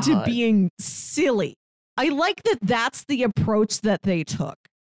gross into being silly. I like that that's the approach that they took.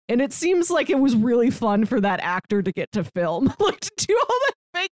 And it seems like it was really fun for that actor to get to film. Like, to do all that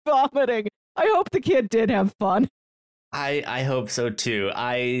fake vomiting. I hope the kid did have fun. I hope so too.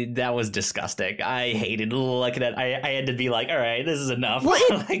 That was disgusting. I hated looking at. I had to be like, all right, this is enough. Well,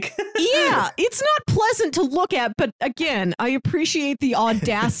 like, yeah, it's not pleasant to look at, but again, I appreciate the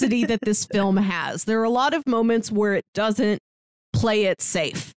audacity that this film has. There are a lot of moments where it doesn't play it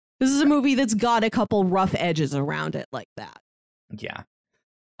safe. This is a movie that's got a couple rough edges around it like that. Yeah.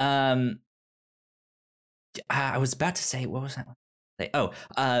 I was about to say, what was that? Oh,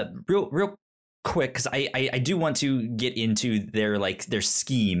 real quick, because I do want to get into their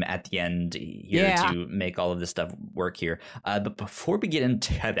scheme at the end here to make all of this stuff work here. But before we get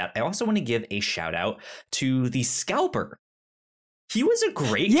into that, I also want to give a shout out to the Scalper. He was a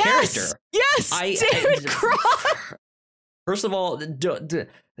great character. Yes, David Cross. First of all,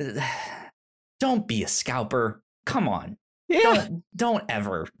 don't be a Scalper. Come on. Yeah. Don't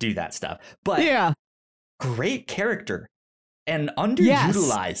ever do that stuff. But great character. And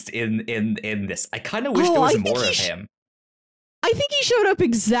underutilized in this. I kind of wish there was more of him. I think he showed up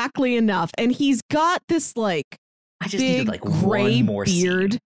exactly enough, and he's got this like I just big needed like gray one more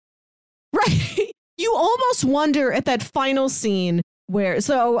beard. Scene. Right. You almost wonder at that final scene where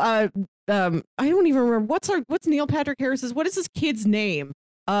I don't even remember what's Neil Patrick Harris's, what is his kid's name?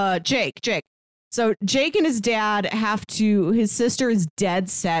 Jake. So Jake and his dad his sister is dead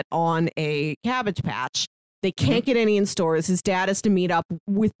set on a Cabbage Patch. They can't get any in stores. His dad has to meet up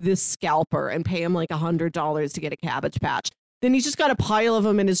with this Scalper and pay him like $100 to get a Cabbage Patch. Then he's just got a pile of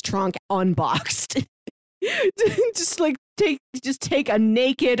them in his trunk unboxed. just take a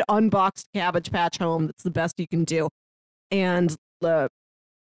naked unboxed Cabbage Patch home. That's the best you can do. And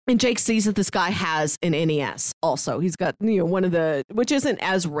Jake sees that this guy has an NES also. He's got, one of the, which isn't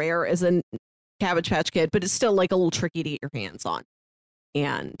as rare as a Cabbage Patch Kid, but it's still like a little tricky to get your hands on.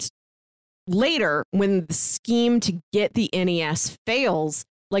 And later, when the scheme to get the NES fails,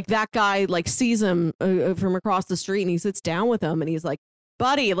 like that guy like sees him from across the street and he sits down with him and he's like,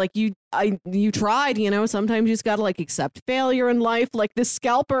 buddy, like you tried, sometimes you just gotta like accept failure in life. Like this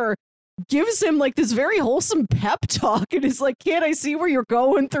scalper gives him like this very wholesome pep talk and is like, kid, I see where you're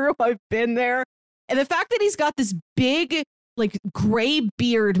going through. I've been there. And the fact that he's got this big like gray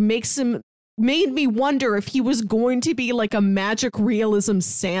beard made me wonder if he was going to be like a magic realism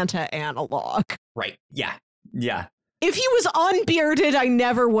Santa analog. Right. Yeah. Yeah. If he was unbearded, I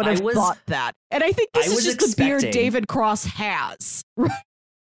never would have thought that. And I think this is just the beard David Cross has.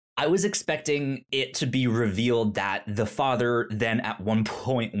 I was expecting it to be revealed that the father then at one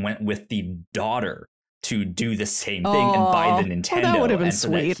point went with the daughter to do the same thing and buy the Nintendo. That would have been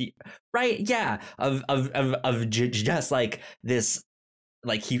sweet. Right? Yeah. Of just like this,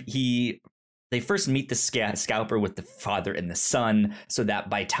 like they first meet the scalper with the father and the son, so that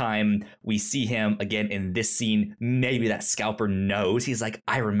by time we see him again in this scene, maybe that scalper knows. He's like,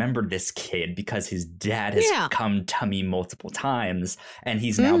 I remember this kid because his dad has come to me multiple times, and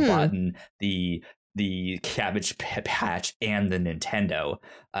he's now bought the Cabbage Patch and the Nintendo.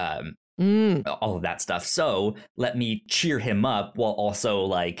 All of that stuff. So let me cheer him up while also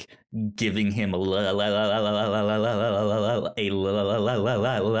like giving him a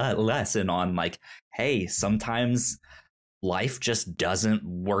lesson on like, hey, sometimes life just doesn't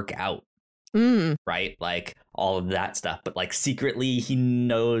work out. Right? Like all of that stuff. But like secretly he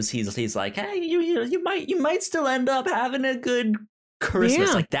knows he's like, hey, you might still end up having a good Christmas.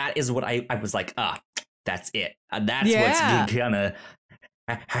 Yeah. Like that is what I was like, that's it. That's what's gonna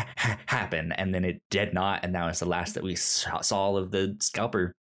happen. And then it did not, and that was the last that we saw of the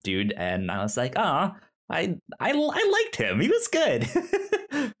scalper dude. And I was like, I liked him. He was good.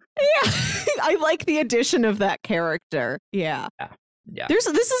 Yeah. I like the addition of that character. Yeah. This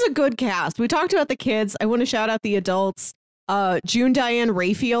is a good cast. We talked about the kids. I want to shout out the adults. June Diane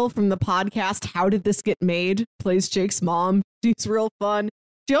Raphael from the podcast How Did This Get Made plays Jake's mom. She's real fun.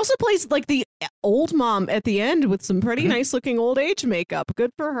 She also plays like the old mom at the end with some pretty nice looking old age makeup.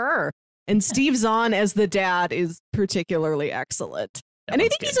 Good for her. And Steve Zahn as the dad is particularly excellent. And I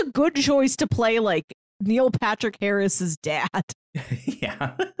think he's a good choice to play like Neil Patrick Harris's dad.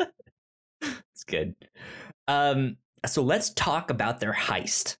 Yeah. It's good. So let's talk about their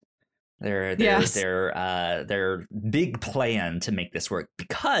heist. Their big plan to make this work,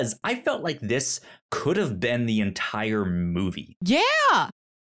 because I felt like this could have been the entire movie. Yeah.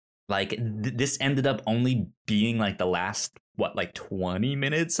 Like this ended up only being like the last 20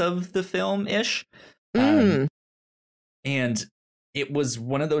 minutes of the film ish. And it was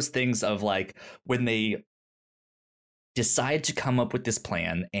one of those things of like when they decide to come up with this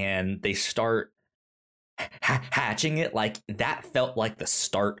plan and they start hatching it, like that felt like the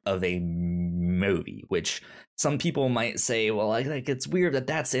start of a movie, which some people might say, well, like it's weird that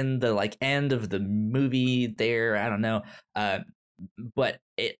that's in the like end of the movie there. I don't know. But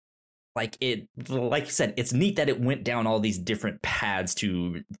like you said, it's neat that it went down all these different paths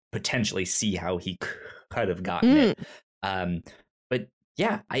to potentially see how he could have gotten it. But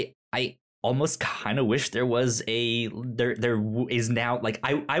yeah, I almost kind of wish there was there is now like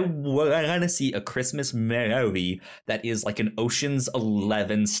I want to see a Christmas movie that is like an Ocean's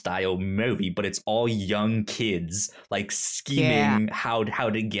 11 style movie, but it's all young kids like scheming how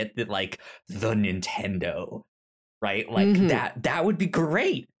to get the Nintendo, right? Like that would be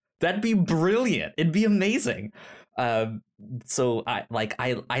great. That'd be brilliant. It'd be amazing. So I like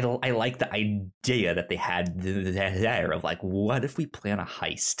the idea that they had there of like, what if we plan a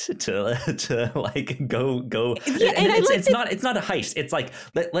heist to like go it's not a heist. It's like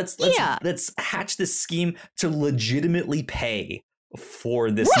let's hatch this scheme to legitimately pay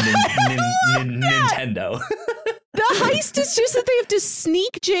for this Nintendo. The heist is just that they have to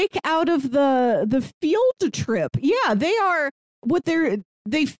sneak Jake out of the field trip. Yeah, they are what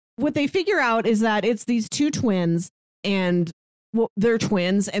they figure out is that it's these two twins, and they're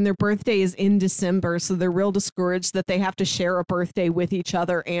twins, and their birthday is in December, so they're real discouraged that they have to share a birthday with each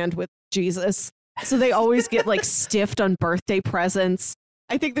other and with Jesus. So they always get like stiffed on birthday presents.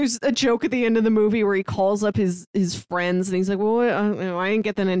 I think there's a joke at the end of the movie where he calls up his friends and he's like, well, I didn't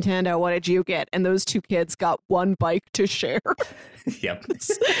get the Nintendo. What did you get? And those two kids got one bike to share. Yep.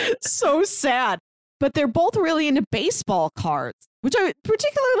 So sad. But they're both really into baseball cards, which I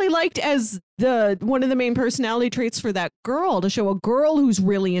particularly liked as one of the main personality traits for that girl, to show a girl who's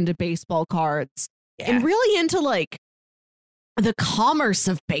really into baseball cards and really into like the commerce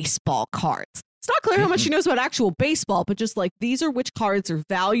of baseball cards. It's not clear how much she knows about actual baseball, but just like these are which cards are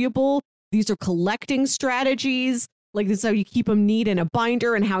valuable. These are collecting strategies. Like this is how you keep them neat in a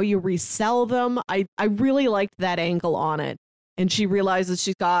binder and how you resell them. I really liked that angle on it. And she realizes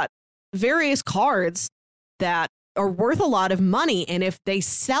she's got various cards that are worth a lot of money. And if they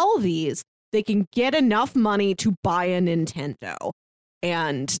sell these, they can get enough money to buy a Nintendo.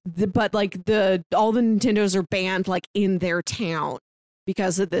 And but like all the Nintendos are banned like in their town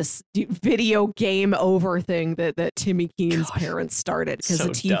because of this video game over thing that Timmy Keen's parents started because the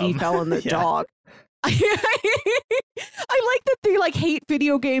TV fell on the dog. I like that they like hate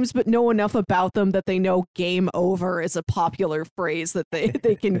video games but know enough about them that they know game over is a popular phrase that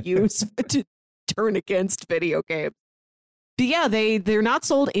they can use to turn against video games. But yeah, they're not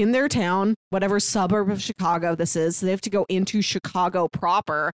sold in their town, whatever suburb of Chicago this is. So they have to go into Chicago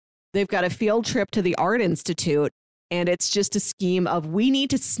proper. They've got a field trip to the Art Institute, and it's just a scheme of we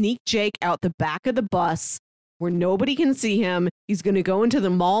need to sneak Jake out the back of the bus where nobody can see him. He's going to go into the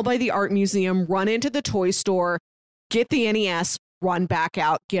mall by the art museum, run into the toy store, get the NES, run back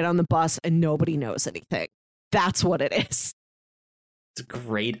out, get on the bus, and nobody knows anything. That's what it is. It's a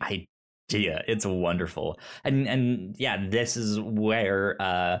great idea. It's wonderful. And yeah, this is where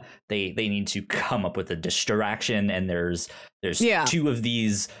they need to come up with a distraction. And there's two of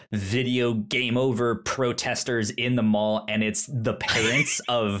these video game over protesters in the mall, and it's the parents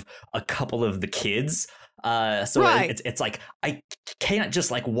of a couple of the kids. So right. It's like I can't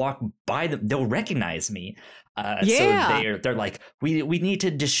just like walk by them. They'll recognize me. So they're like, we need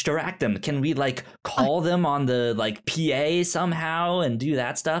to distract them. Can we like call them on the like PA somehow and do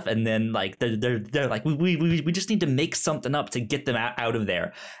that stuff? And then like they're like, we just need to make something up to get them out of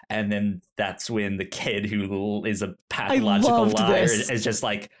there. And then that's when the kid who is a pathological liar is just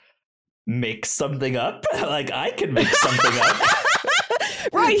like, make something up. Like I can make something up.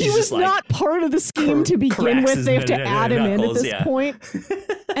 Right, he was like, not part of the scheme to begin with. They have to add him in at this point.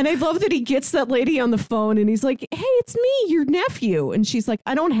 And I love that he gets that lady on the phone and he's like, hey, it's me, your nephew. And she's like,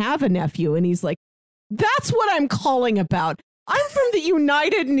 I don't have a nephew. And he's like, that's what I'm calling about. I'm from the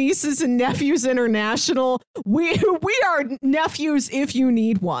United Nieces and Nephews International. We are nephews if you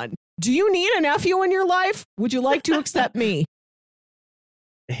need one. Do you need a nephew in your life? Would you like to accept me?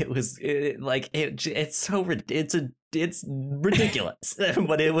 It's ridiculous,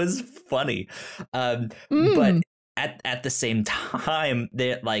 but it was funny. But at the same time,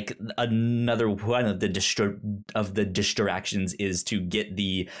 they like another one of the distractions is to get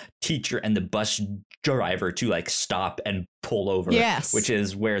the teacher and the bus driver to like stop and pull over. Yes, which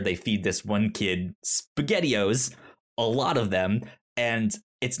is where they feed this one kid SpaghettiOs, a lot of them, and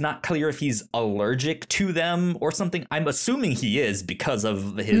it's not clear if he's allergic to them or something. I'm assuming he is because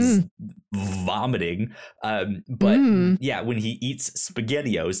of his vomiting. But yeah, when he eats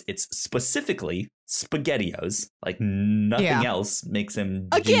SpaghettiOs, it's specifically SpaghettiOs. Like nothing else makes him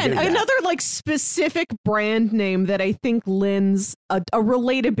again another like specific brand name that I think lends a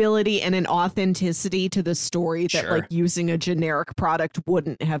relatability and an authenticity to the story that like using a generic product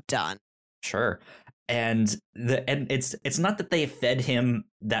wouldn't have done. Sure. And it's not that they fed him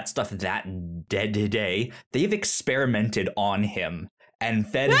that stuff that day. They've experimented on him and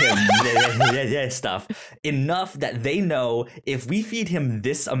fed him this stuff enough that they know if we feed him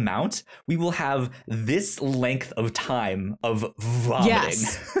this amount, we will have this length of time of vomiting.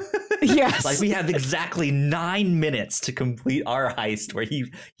 Yes. Yes. Like we have exactly 9 minutes to complete our heist where he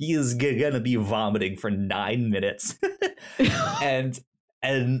is gonna be vomiting for 9 minutes.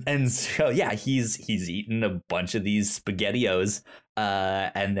 And so yeah, he's eaten a bunch of these SpaghettiOs,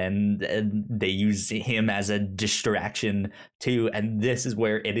 and then they use him as a distraction too. And this is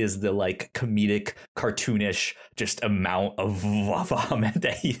where it is the like comedic, cartoonish just amount of vomit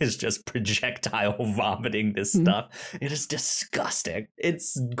that he is just projectile vomiting this stuff. It is disgusting.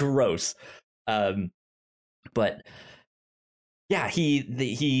 It's gross. But yeah,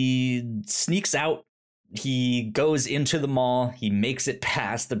 he sneaks out. He goes into the mall, he makes it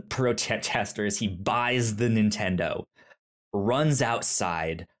past the protesters, he buys the Nintendo, runs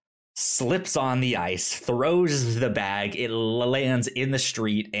outside, slips on the ice, throws the bag, it lands in the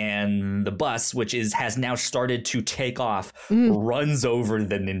street, and the bus, which has now started to take off, runs over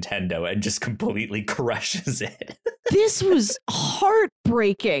the Nintendo and just completely crushes it. This was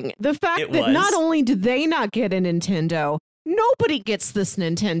heartbreaking. The fact that not only did they not get a Nintendo, nobody gets this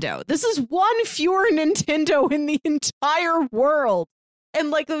Nintendo. This is one fewer Nintendo in the entire world.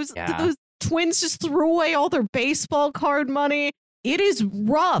 And like those twins just threw away all their baseball card money. It is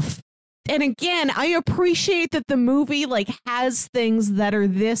rough. And again, I appreciate that the movie like has things that are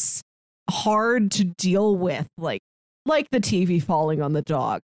this hard to deal with, like the TV falling on the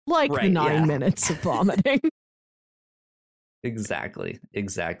dog, like the 9 minutes of vomiting. Exactly.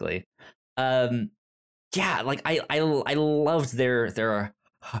 Yeah, like I loved their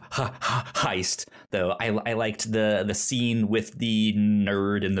heist, though. I liked the scene with the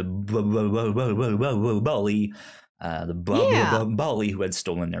nerd and the bully. Bully who had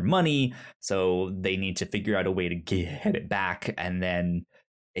stolen their money, so they need to figure out a way to get it back. And then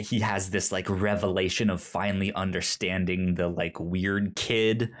he has this like revelation of finally understanding the like weird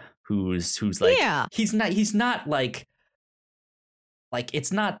kid who's like he's not like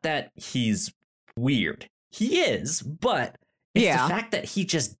it's not that he's weird. He is, but it's the fact that he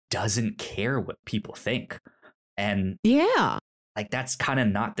just doesn't care what people think. And like that's kind of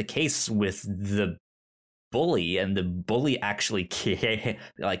not the case with the bully, and the bully actually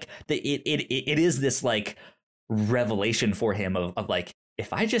like it is this like revelation for him of like,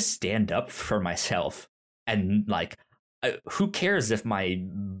 if I just stand up for myself and like who cares if my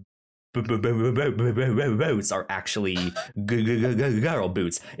boots are actually girl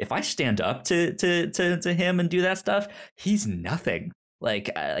boots. If I stand up to him and do that stuff, he's nothing.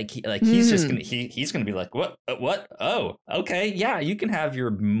 He's just gonna he's gonna be like, what oh, okay, yeah, you can have your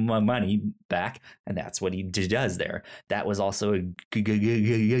money back. And that's what he does there. That was also a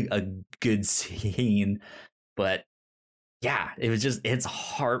good scene. But yeah, it's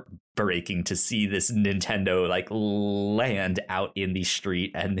heartbreaking to see this Nintendo like land out in the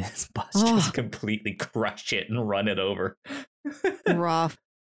street and this bus just completely crush it and run it over. Rough.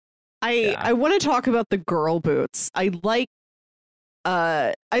 I want to talk about the girl boots.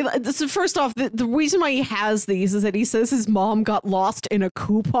 So first off, the reason why he has these is that he says his mom got lost in a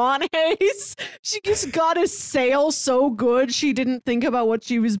coupon haze. She just got a sale so good she didn't think about what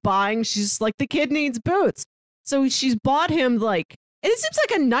she was buying. She's like, the kid needs boots. So she's bought him like, and it seems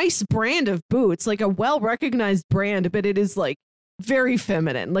like a nice brand of boots, like a well-recognized brand, but it is like very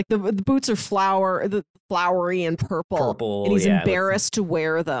feminine. Like the boots are flowery and purple, and he's embarrassed to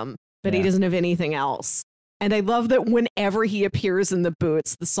wear them, but he doesn't have anything else. And I love that whenever he appears in the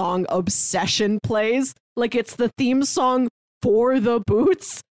boots, the song Obsession plays. Like it's the theme song for the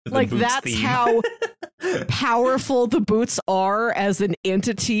boots. Like that's theme. How powerful the boots are as an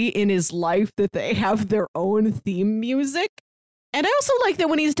entity in his life, that they have their own theme music. And I also like that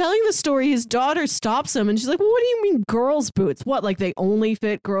when he's telling the story, his daughter stops him and she's like, well, what do you mean girls' boots? What, like they only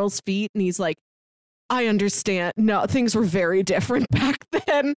fit girls' feet? And he's like, I understand. No, things were very different back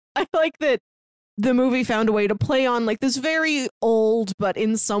then. I like that the movie found a way to play on like this very old, but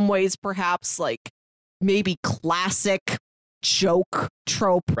in some ways perhaps like maybe classic joke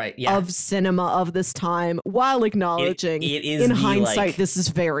trope of cinema of this time, while acknowledging it is in hindsight, like, this is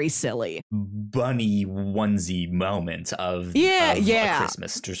very silly bunny onesie moment of a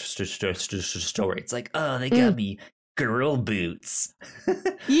Christmas story. It's like, oh, they got me girl boots.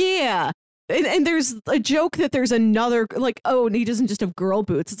 And there's a joke that there's another, like, oh, and he doesn't just have girl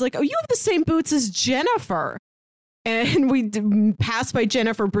boots. It's like, oh, you have the same boots as Jennifer. And we passed by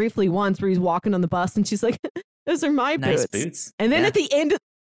Jennifer briefly once where he's walking on the bus and she's like, those are my nice boots. And then at the end of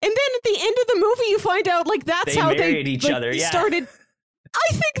the movie, you find out like that's how they married each other. Started.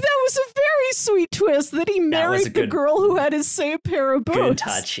 I think that was a very sweet twist that he married the girl who had his same pair of boots. Good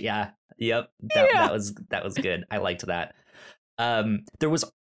touch. Yeah. Yep. That was good. I liked that. There was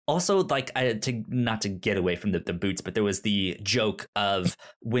also, like, not to get away from the boots, but there was the joke of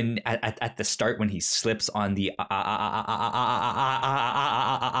when at the start when he slips on the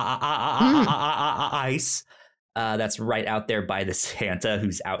ice. That's right out there by the Santa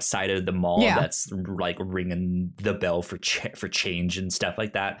who's outside of the mall. Yeah. That's like ringing the bell for change and stuff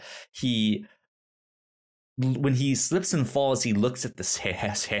like that. When he slips and falls, he looks at the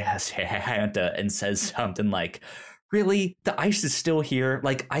Santa and says something like, really? The ice is still here?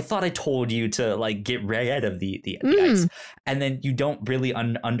 Like, I thought I told you to, like, get rid of the ice. And then you don't really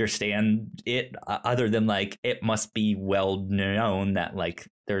understand it other than, like, it must be well known that, like,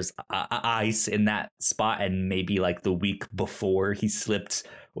 there's ice in that spot, and maybe, like, the week before he slipped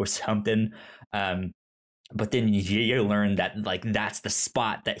or something. But then you learn that, like, that's the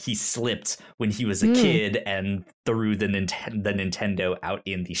spot that he slipped when he was a kid and threw the Nintendo out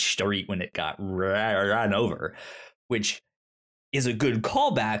in the street when it got run over. Which is a good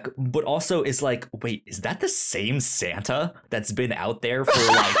callback, but also is like, wait, is that the same Santa that's been out there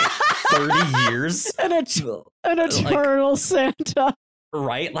for like 30 years? An eternal like, Santa.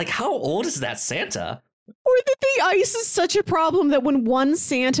 Right? Like, how old is that Santa? Or that the ice is such a problem that when one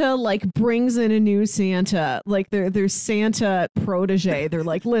Santa like brings in a new Santa, like their Santa protege, they're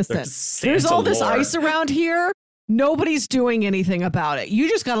like, listen, there's all this ice around here. Nobody's doing anything about it. You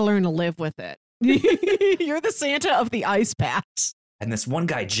just got to learn to live with it. You're the Santa of the ice packs. And this one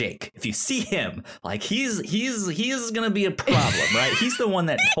guy, Jake, if you see him, like he's gonna be a problem, right? He's the one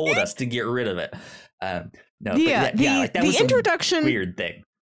that told us to get rid of it. Like that was the introduction, weird thing.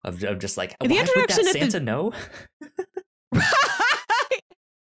 of just like, The why would that introduction at the- Santa know?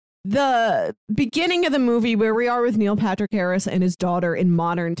 The beginning of the movie, where we are with Neil Patrick Harris and his daughter in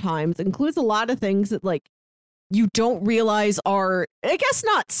modern times, includes a lot of things that like you don't realize are, I guess,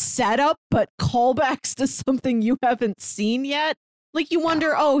 not set up, but callbacks to something you haven't seen yet. Like you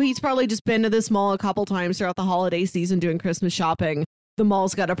wonder, oh, he's probably just been to this mall a couple times throughout the holiday season doing Christmas shopping. The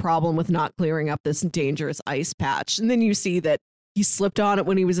mall's got a problem with not clearing up this dangerous ice patch. And then you see that he slipped on it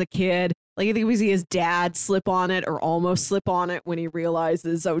when he was a kid. Like I think we see his dad slip on it or almost slip on it when he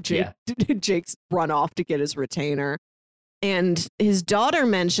realizes, oh, Jake's run off to get his retainer. And his daughter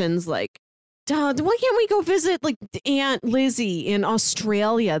mentions like, why can't we go visit like Aunt Lizzie in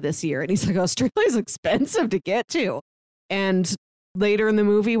Australia this year? And he's like, Australia's expensive to get to. And later in the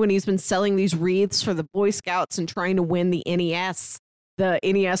movie, when he's been selling these wreaths for the Boy Scouts and trying to win the NES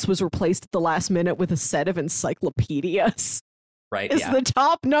was replaced at the last minute with a set of encyclopedias. Right. It's the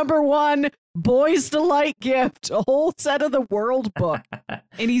top #1 Boys Delight gift, a whole set of the World Book.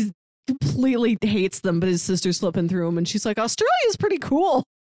 And he completely hates them, but his sister's flipping through them and she's like, Australia's pretty cool.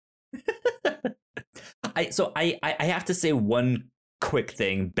 I have to say one quick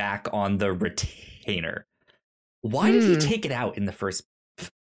thing back on the retainer. Why did he take it out in the first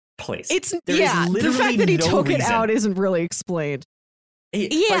place? The fact that he took it out isn't really explained.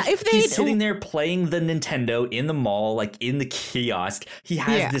 He's sitting there playing the Nintendo in the mall, like in the kiosk. He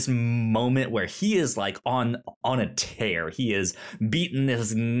has this moment where he is like on a tear. He is beating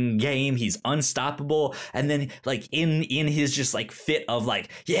this game. He's unstoppable. And then like in his just like fit of like,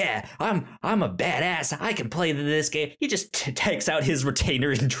 yeah, I'm a badass. I can play this game. He just takes out his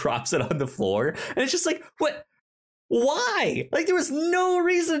retainer and drops it on the floor. And it's just like, what? Why? Like there was no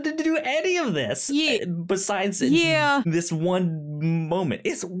reason to do any of this besides this one moment.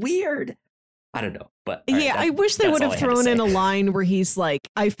 It's weird. I don't know, but I wish they would have thrown in a line where he's like,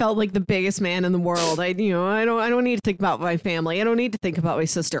 I felt like the biggest man in the world. I don't need to think about my family. I don't need to think about my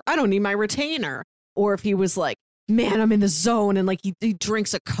sister. I don't need my retainer. Or if he was like, man, I'm in the zone, and like he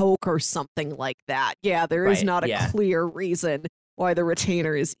drinks a Coke or something like that. Yeah, there is not a clear reason why the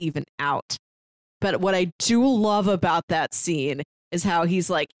retainer is even out. But what I do love about that scene is how he's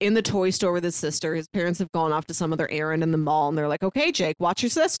like in the toy store with his sister. His parents have gone off to some other errand in the mall and they're like, okay, Jake, watch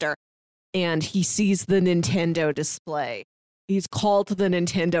your sister. And he sees the Nintendo display. He's called to the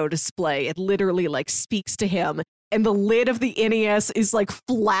Nintendo display. It literally like speaks to him. And the lid of the NES is like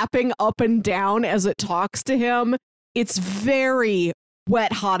flapping up and down as it talks to him. It's very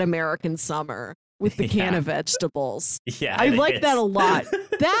Wet Hot American Summer with the can of vegetables. Yeah, I like that a lot.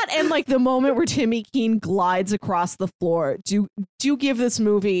 That and like the moment where Timmy Keene glides across the floor do give this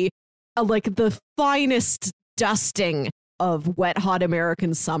movie like the finest dusting of Wet Hot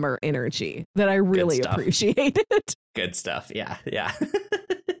American Summer energy that I really appreciated. Good stuff. Yeah. Yeah.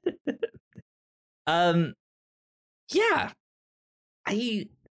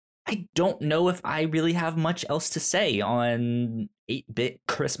 I don't know if I really have much else to say on 8-Bit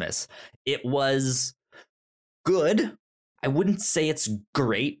Christmas. It was good. I wouldn't say it's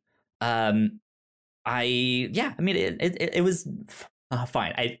great. It was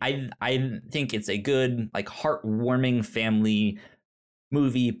fine. I think it's a good, like, heartwarming family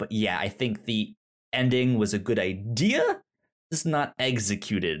movie, but yeah, I think the ending was a good idea, just not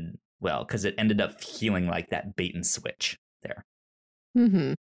executed well, because it ended up feeling like that bait and switch there.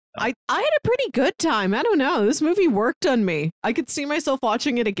 Mm-hmm. I had a pretty good time. I don't know. This movie worked on me. I could see myself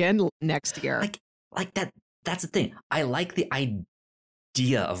watching it again next year. Like that. That's the thing. I like the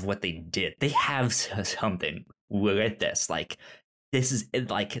idea of what they did. They have something with this. Like, this is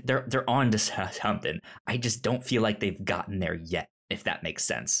like they're on to something. I just don't feel like they've gotten there yet, if that makes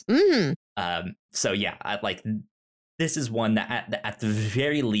sense. Mm-hmm. So yeah, this is one that at the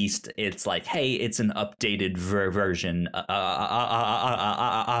very least, it's like, hey, it's an updated version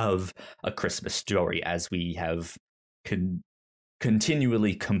of A Christmas Story, as we have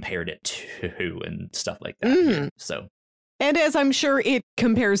continually compared it to and stuff like that. Mm-hmm. So, and as I'm sure it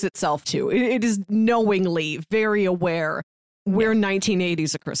compares itself to, it is knowingly very aware we're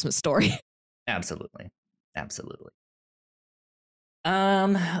 1980s A Christmas Story. Absolutely.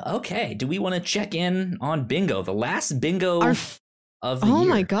 Okay. Do we want to check in on bingo? The last bingo of the year. Oh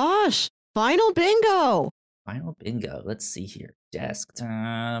my gosh. Final bingo. Let's see here.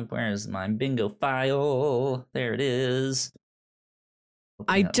 Desktop. Where's my bingo file? There it is.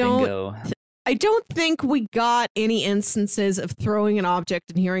 I don't think we got any instances of throwing an object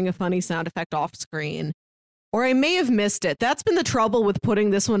and hearing a funny sound effect off screen. Or I may have missed it. That's been the trouble with putting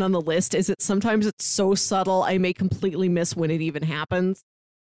this one on the list, is that sometimes it's so subtle I may completely miss when it even happens.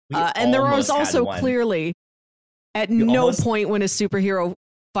 And there was also clearly at no point when a superhero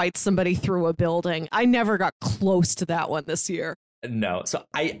fight somebody through a building. I never got close to that one this year. No, so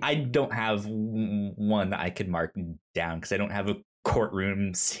I don't have one that I could mark down because I don't have a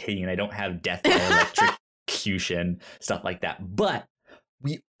courtroom scene. I don't have death by electrocution, stuff like that. But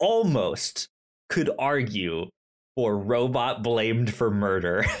we almost could argue for robot blamed for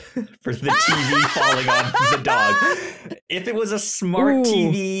murder for the TV falling on the dog. If it was a smart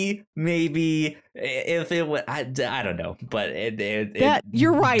TV, maybe. If it was, I don't know, but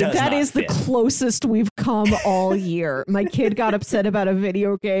you're right. That is fit. The closest we've come all year. My kid got upset about a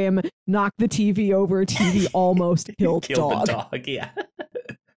video game, knocked the TV over. TV almost killed dog. The dog. Yeah,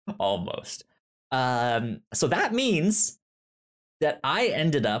 almost. So that means that I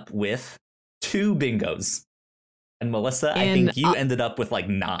ended up with 2 bingos. And Melissa, I think you ended up with like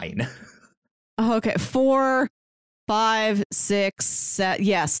 9. Okay, 4, 5, 6, 7.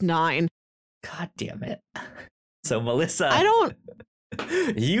 Yes, 9. God damn it. So Melissa,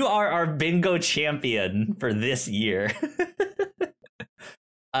 you are our bingo champion for this year.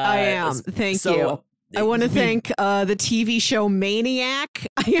 I am. Thank you. I want to thank the TV show Maniac.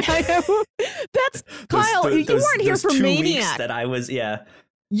 That's Kyle. You weren't here for Maniac. That I was, yeah.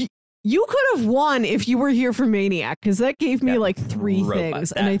 You could have won if you were here for Maniac, because that gave me like 3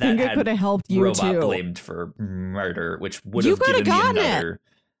 things, and I think it could have helped you too. Robot blamed for murder, which would have given me another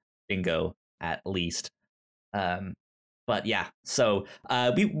bingo at least. But yeah, so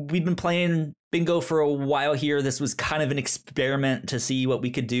we've been playing bingo for a while here. This was kind of an experiment to see what we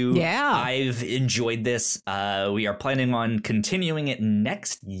could do. Yeah, I've enjoyed this. We are planning on continuing it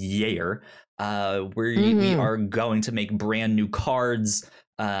next year. We are going to make brand new cards.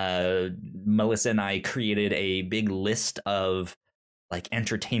 Melissa and I created a big list of like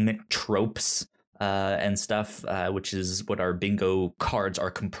entertainment tropes and stuff, which is what our bingo cards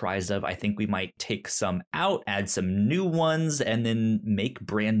are comprised of. I think we might take some out, add some new ones, and then make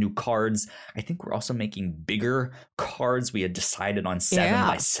brand new cards. I think we're also making bigger cards. We had decided on 7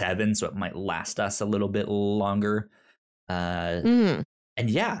 by 7, so it might last us a little bit longer. And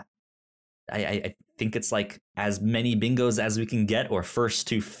yeah, I think it's like as many bingos as we can get, or first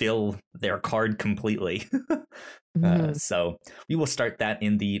to fill their card completely. So we will start that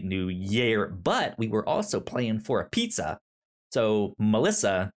in the new year. But we were also playing for a pizza. So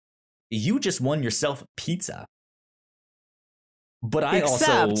Melissa, you just won yourself a pizza. But I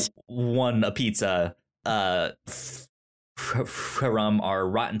also won a pizza from our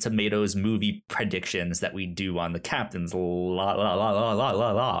Rotten Tomatoes movie predictions that we do on the captain's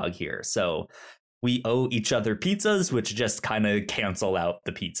log here. So we owe each other pizzas, which just kind of cancel out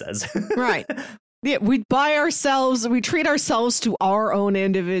the pizzas. Right. Yeah, we treat ourselves to our own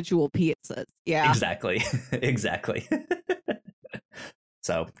individual pizzas. Yeah. Exactly. Exactly.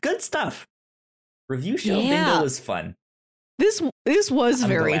 So good stuff. Review show bingo was fun. This was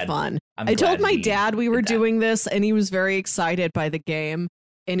very fun. I told my dad we were doing this, and he was very excited by the game.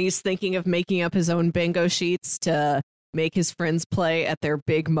 And he's thinking of making up his own bingo sheets to make his friends play at their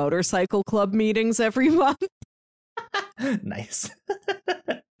big motorcycle club meetings every month. Nice.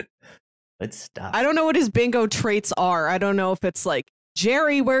 Good stuff. I don't know what his bingo traits are. I don't know if it's like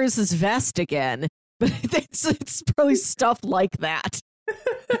Jerry wears his vest again, but it's probably stuff like that.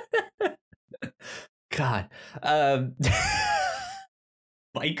 God.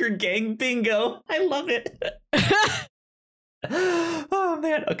 Biker gang bingo. I love it. Oh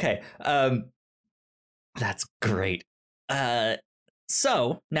man. Okay. That's great.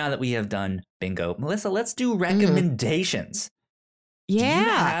 So now that we have done bingo, Melissa, let's do recommendations. Yeah. Do you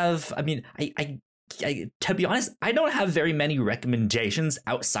have, I mean, I to be honest, I don't have very many recommendations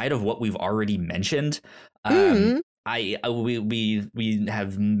outside of what we've already mentioned. We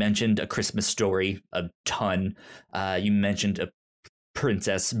have mentioned A Christmas Story a ton. You mentioned A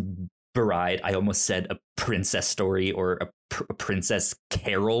Princess Bride. I almost said A Princess Story or a Princess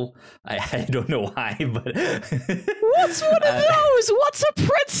Carol. I don't know why, but what's one of those? What's A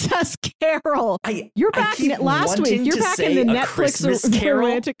Princess Carol? You're back last week. You're back in the Netflix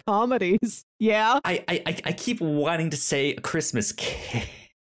romantic comedies. Yeah. I keep wanting to say A Christmas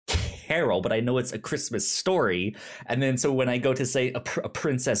Carol, but I know it's A Christmas Story. And then so when I go to say a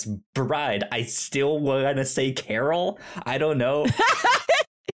Princess Bride, I still want to say Carol. I don't know.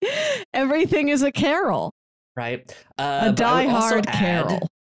 Everything is a carol. Right. A die-hard carol.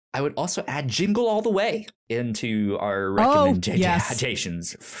 I would also add Jingle All the Way into our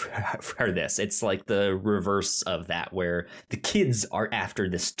recommendations for this. It's like the reverse of that, where the kids are after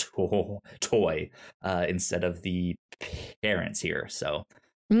this toy instead of the parents here. So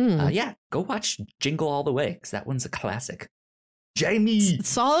yeah, go watch Jingle All the Way, because that one's a classic. Jamie!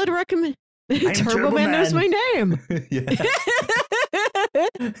 Solid recommend. Turbo Man knows my name.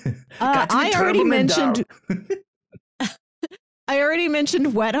 I already mentioned. I already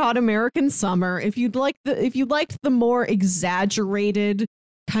mentioned Wet Hot American Summer. If you liked the more exaggerated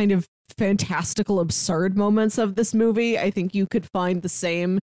kind of fantastical, absurd moments of this movie, I think you could find the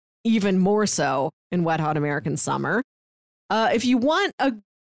same, even more so, in Wet Hot American Summer. If you want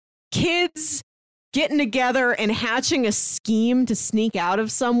kids getting together and hatching a scheme to sneak out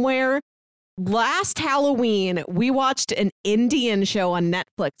of somewhere, last Halloween, we watched an Indian show on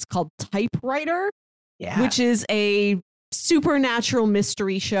Netflix called Typewriter, which is a supernatural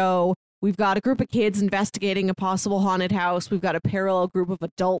mystery show. We've got a group of kids investigating a possible haunted house. We've got a parallel group of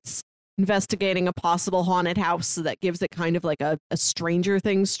adults investigating a possible haunted house. So that gives it kind of like a Stranger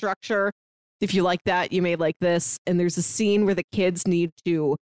Things structure. If you like that, you may like this. And there's a scene where the kids need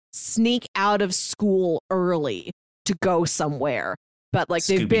to sneak out of school early to go somewhere. But like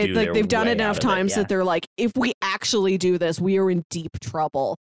they've done it enough times that they're like, if we actually do this, we are in deep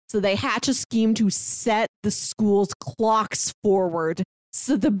trouble. So they hatch a scheme to set the school's clocks forward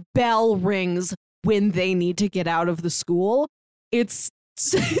so the bell rings when they need to get out of the school. It's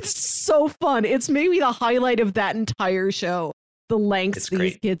so fun. It's maybe the highlight of that entire show. The lengths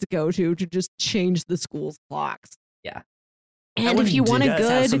these kids go to just change the school's clocks. Yeah. And if you want a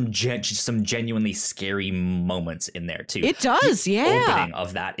good, have some genuinely scary moments in there too. It does, the opening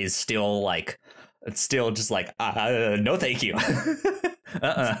of that is still like, it's still just like, no, thank you.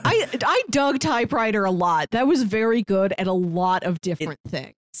 I dug Typewriter a lot. That was very good at a lot of different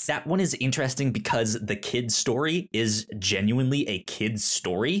things. That one is interesting because the kid's story is genuinely a kid's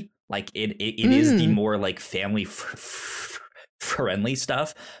story. Like it is the more like family friendly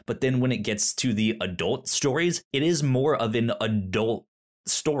stuff. But then when it gets to the adult stories, it is more of an adult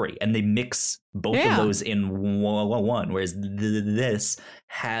story, and they mix both of those in one. Whereas this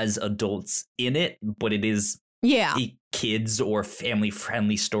has adults in it, but it is a kids or family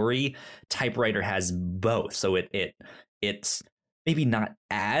friendly story. Typewriter has both, so it's maybe not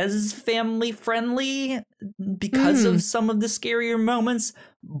as family friendly because of some of the scarier moments,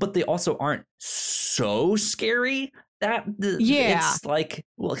 but they also aren't so scary that it's like,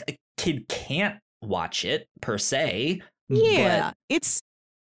 well, a kid can't watch it per se. Yeah, it's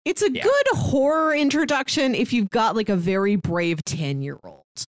a good horror introduction if you've got like a very brave 10-year-old,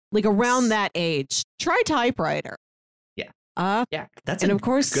 like around that age. Try Typewriter. Yeah, that's of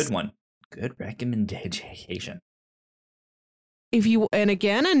course, good one. Good recommendation. And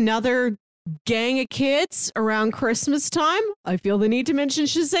again, another gang of kids around Christmas time, I feel the need to mention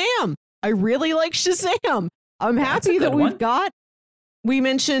Shazam. I really like Shazam. I'm happy that we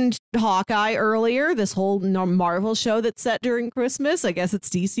mentioned Hawkeye earlier, this whole Marvel show that's set during Christmas. I guess its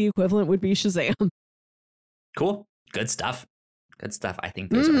DC equivalent would be Shazam. Cool. Good stuff. I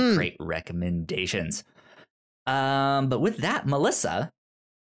think those are great recommendations. But with that, Melissa,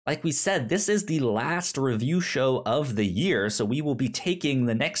 like we said, this is the last review show of the year, so we will be taking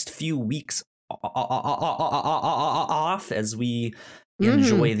the next few weeks off as we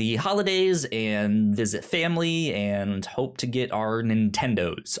enjoy the holidays and visit family and hope to get our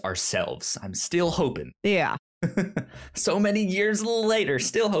Nintendos ourselves. I'm still hoping. Yeah. So many years later,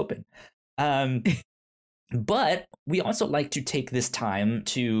 still hoping. But we also like to take this time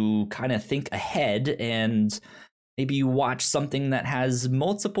to kind of think ahead and maybe watch something that has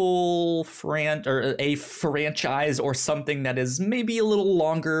multiple or a franchise, or something that is maybe a little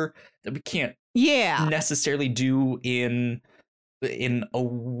longer that we can't necessarily do in a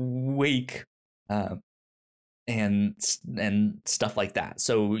week, and stuff like that.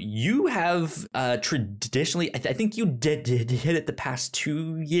 So you have traditionally, I think you did it the past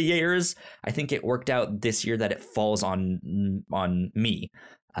 2 years. I think it worked out this year that it falls on me.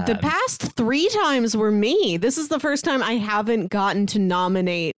 The past 3 times were me. This is the first time I haven't gotten to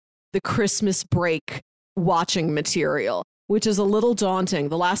nominate the Christmas break watching material, which is a little daunting.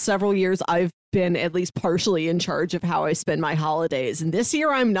 The last several years, I've been at least partially in charge of how I spend my holidays. And this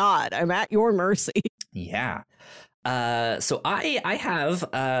year, I'm not. I'm at your mercy. Yeah. So I have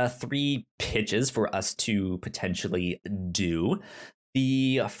 3 pitches for us to potentially do.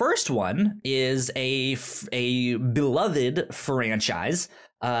 The first one is a beloved franchise,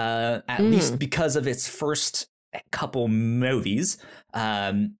 at least because of its first couple movies.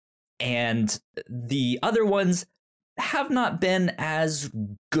 And the other ones have not been as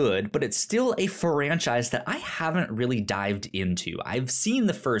good, but it's still a franchise that I haven't really dived into. I've seen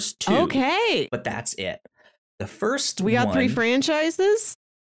the first 2. Okay. But that's it. The first We got 3 franchises?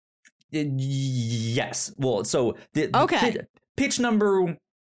 Yes. Well, so the pitch number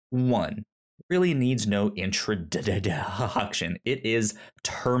 1 really needs no introduction. It is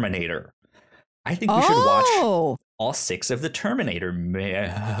Terminator. I think we should watch Oh, all 6 of the Terminator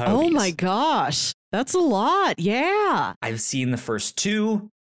movies. oh my gosh. That's a lot. Yeah. I've seen the first 2.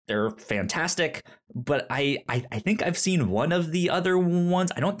 They're fantastic, but I think I've seen one of the other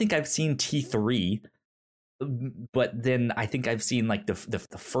ones. I don't think I've seen T3, but then I think I've seen like the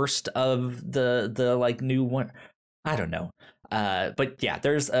first of the like new one. I don't know. But yeah,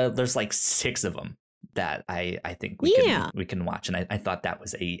 there's like 6 of them that I think we can watch, and I thought that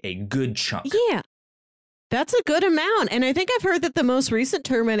was a good chunk. Yeah. That's a good amount. And I think I've heard that the most recent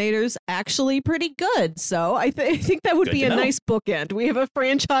Terminator's actually pretty good. So I think that would Good be to a know. nice bookend. We have a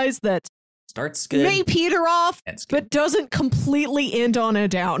franchise that Starts good, may peter off, ends good. but doesn't completely end on a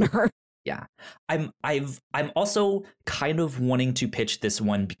downer. Yeah. I'm also kind of wanting to pitch this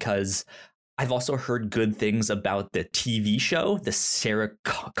one because I've also heard good things about the TV show, the Sarah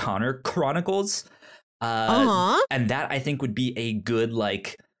Connor Chronicles. And that I think would be a good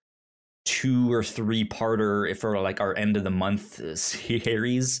like 2 or 3 parter for like our end of the month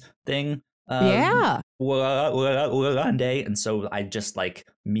series thing. Yeah. One day. And so I just like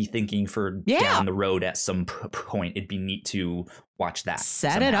me thinking for down the road at some point, it'd be neat to watch that.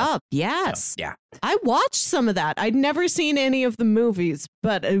 Set it up. Yes. So, yeah. I watched some of that. I'd never seen any of the movies,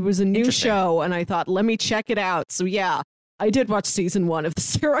 but it was a new show and I thought, let me check it out. So yeah, I did watch season 1 of the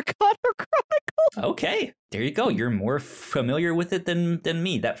Sarah Connor Chronicles. Okay, there you go. You're more familiar with it than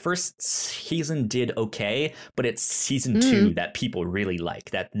me. That first season did okay, but it's season 2 that people really like.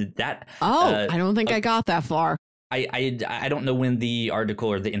 That I don't think I got that far. I don't know when the article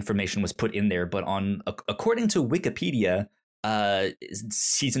or the information was put in there, but according to Wikipedia,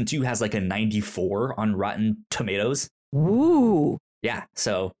 season 2 has like a 94 on Rotten Tomatoes. Ooh. Yeah,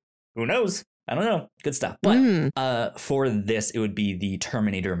 so who knows? I don't know. Good stuff. But for this, it would be the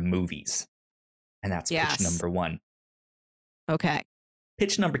Terminator movies. And that's pitch number 1. Okay.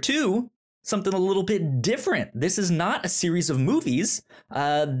 Pitch number 2, something a little bit different. This is not a series of movies.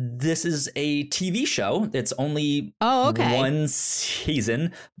 This is a TV show. It's only 1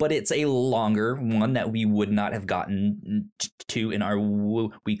 season, but it's a longer one that we would not have gotten to in our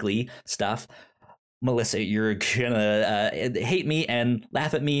weekly stuff. Melissa, you're gonna hate me and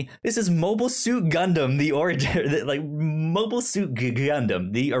laugh at me. This is Mobile Suit Gundam, the origin, like Mobile Suit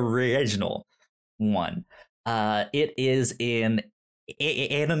Gundam, the original one. It is an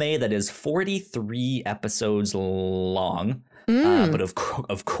anime that is 43 episodes long, but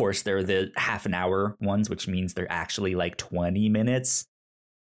of course they're the half-an-hour ones, which means they're actually like 20 minutes.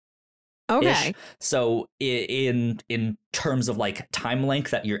 Okay. So in terms of like time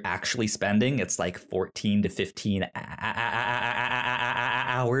length that you're actually spending, it's like 14 to 15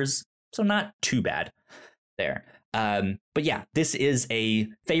 hours. So not too bad there. But yeah, this is a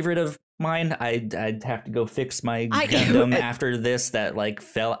favorite of mine. I'd have to go fix my Gundam after this that like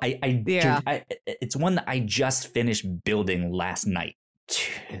fell. It's one that I just finished building last night.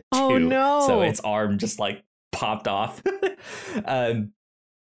 Oh no. So its arm just like popped off.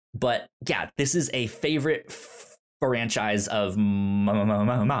 But yeah, this is a favorite franchise of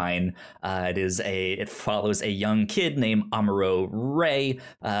mine. It follows a young kid named Amuro Ray,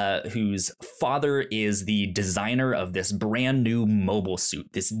 whose father is the designer of this brand new mobile suit,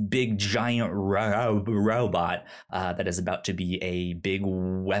 this big giant robot that is about to be a big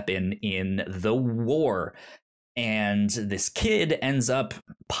weapon in the war. And this kid ends up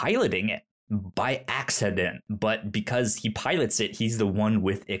piloting it by accident, but because he pilots it, he's the one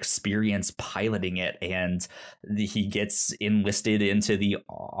with experience piloting it, and he gets enlisted into the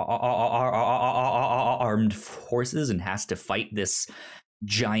armed forces and has to fight this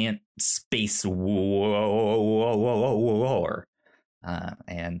giant space war.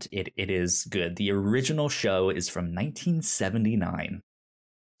 And it is good. The original show is from 1979,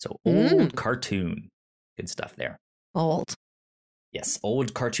 so old cartoon. Good stuff there. Old. Yes,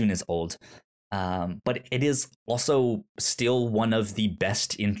 old cartoon is old. But it is also still one of the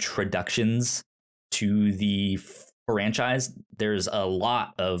best introductions to the franchise. There's a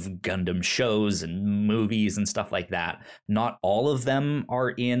lot of Gundam shows and movies and stuff like that. Not all of them are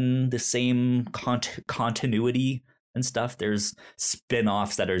in the same continuity and stuff. There's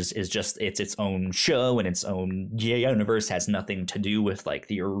spin-offs that is just it's its own show and its own universe, has nothing to do with like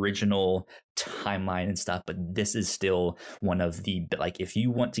the original timeline and stuff. But this is still one of the, like, if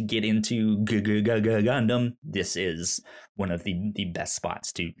you want to get into Gundam, this is one of the best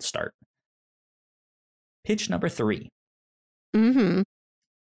spots to start. Pitch number 3. The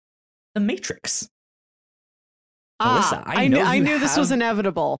Matrix. Melissa, I knew this was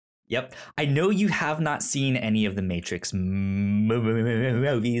inevitable. Yep. I know you have not seen any of the Matrix movies.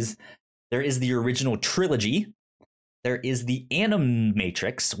 There is the original trilogy, there is the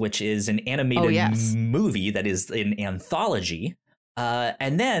Animatrix, which is an animated movie that is an anthology.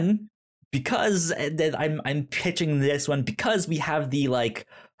 And then because I'm pitching this one because we have the like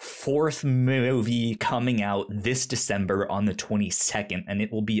fourth movie coming out this December on the 22nd, and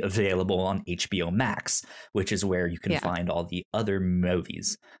it will be available on HBO Max, which is where you can find all the other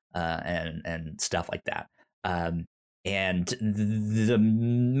movies and stuff like that. And the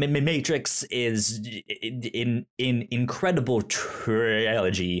Matrix is in incredible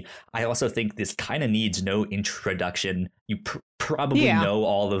trilogy. I also think this kind of needs no introduction. You probably know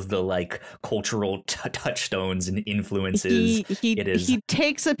all of the like cultural touchstones and influences. He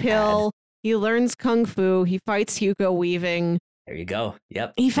takes a pill. He learns kung fu. He fights Hugo Weaving. There you go.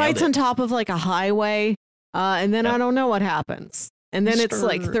 Yep. He fights on top of like a highway, and then I don't know what happens. And then it's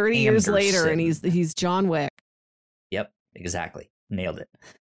like 30 years later, and he's John Wick. Yep, exactly. Nailed it.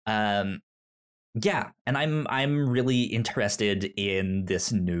 Yeah, and I'm really interested in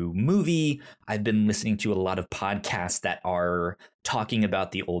this new movie. I've been listening to a lot of podcasts that are talking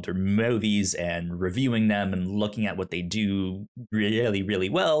about the older movies and reviewing them and looking at what they do really, really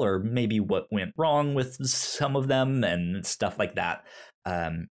well, or maybe what went wrong with some of them and stuff like that.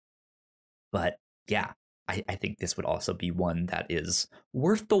 But yeah, I think this would also be one that is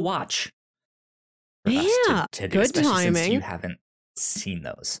worth the watch. Yeah, good timing. Since you haven't seen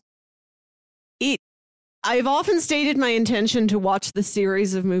those. I've often stated my intention to watch the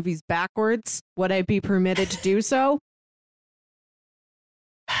series of movies backwards. Would I be permitted to do so?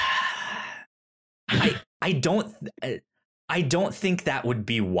 I don't think that would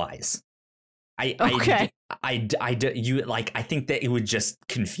be wise. I think that it would just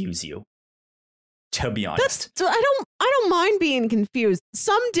confuse you. To be honest, I don't mind being confused.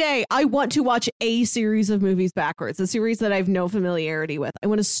 Someday I want to watch a series of movies backwards, a series that I have no familiarity with. I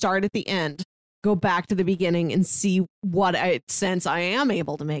want to start at the end, go back to the beginning, and see what sense I am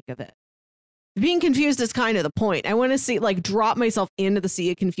able to make of it. Being confused is kind of the point. I want to see, like, drop myself into the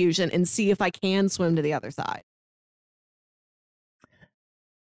sea of confusion and see if I can swim to the other side.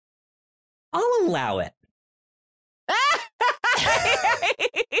 I'll allow it.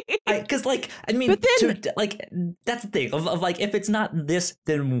 Because that's the thing of like, if it's not this,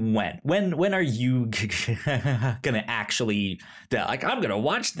 then when are you gonna actually like, I'm gonna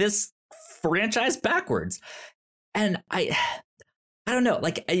watch this franchise backwards? And I don't know,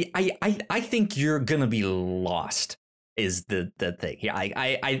 like I think you're gonna be lost is the thing. Yeah,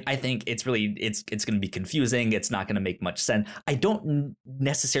 I think it's gonna be confusing. It's not gonna make much sense. I don't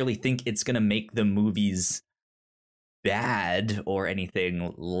necessarily think it's gonna make the movies bad or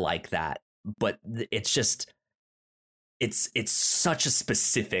anything like that, but it's just it's such a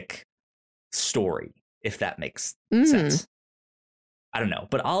specific story, if that makes sense. I don't know,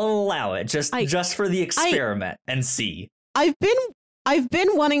 but I'll allow it just for the experiment and see. I've been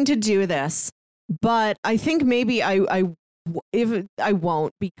wanting to do this, but I think maybe I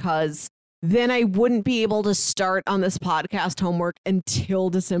won't, because then I wouldn't be able to start on this podcast homework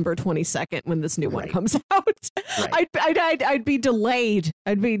until December 22nd when this new one comes out. Right. I'd be delayed.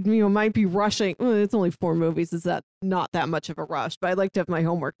 Might be rushing. Well, it's only 4 movies. Is that not that much of a rush? But I'd like to have my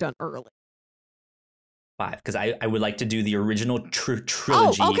homework done early. 5, because I would like to do the original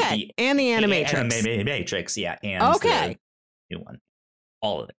trilogy. Oh, okay. And the Animatrix. Matrix, yeah. And the new one.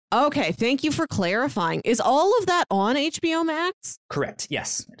 All of it. Okay, thank you for clarifying. Is all of that on HBO Max? Correct.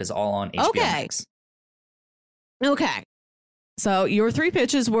 Yes, it is all on HBO Max. Okay. So your 3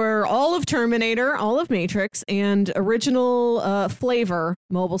 pitches were all of Terminator, all of Matrix, and original flavor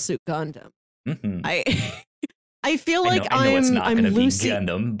Mobile Suit Gundam. Mm-hmm. I feel like I'm Lucy.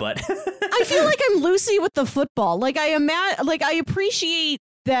 Gundam, but I feel like I'm Lucy with the football. Like I appreciate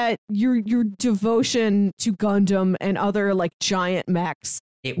that your devotion to Gundam and other like giant mechs.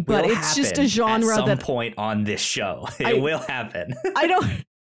 But it's just a genre at some that point on this show. It will happen. I don't.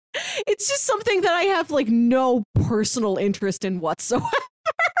 It's just something that I have like no personal interest in whatsoever.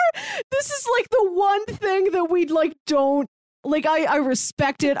 This is like the one thing that we like don't like. I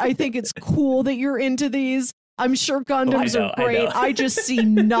respect it. I think it's cool that you're into these. I'm sure Gundams are great. I just see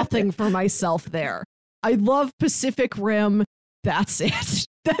nothing for myself there. I love Pacific Rim. That's it.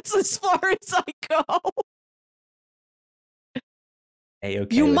 That's as far as I go.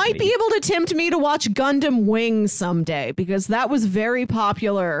 You might be able to tempt me to watch Gundam Wing someday, because that was very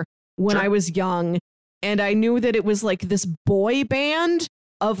popular when I was young, and I knew that it was like this boy band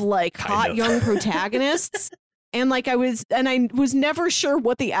of like hot young protagonists. And like I was never sure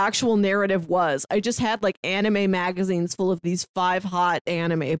what the actual narrative was. I just had like anime magazines full of these 5 hot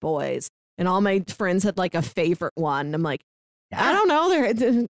anime boys, and all my friends had like a favorite one. I'm like, I don't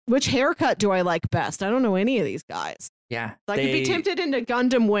know. which haircut do I like best? I don't know any of these guys. Yeah. So I could be tempted into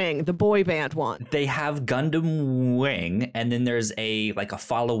Gundam Wing, the boy band one. They have Gundam Wing, and then there's a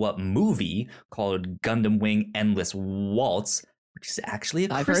follow-up movie called Gundam Wing Endless Waltz, which is actually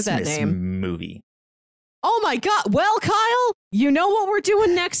a Christmas movie. Oh my God. Well, Kyle, you know what we're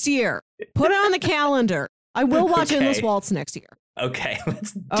doing next year. Put it on the calendar. I will watch Endless Waltz next year. Okay,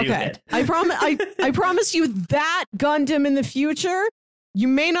 let's do it. I promise you that Gundam in the future, you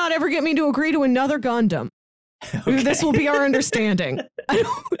may not ever get me to agree to another Gundam. Okay. This will be our understanding.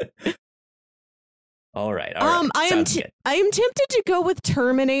 All right. I am tempted to go with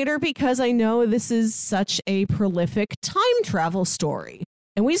Terminator because I know this is such a prolific time travel story.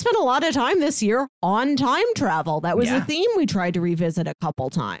 And we spent a lot of time this year on time travel. That was a theme we tried to revisit a couple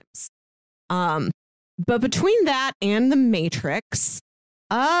times. But between that and The Matrix,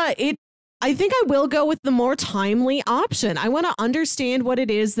 I think I will go with the more timely option. I want to understand what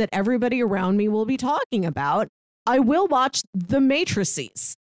it is that everybody around me will be talking about. I will watch The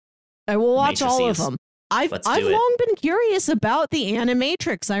Matrices. I will watch all of them. I've long been curious about the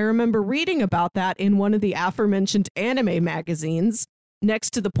Animatrix. I remember reading about that in one of the aforementioned anime magazines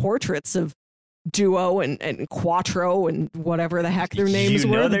next to the portraits of Duo and Quattro and whatever the heck their names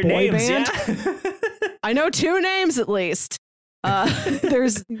were. Their boy names, band. Yeah. I know 2 names at least.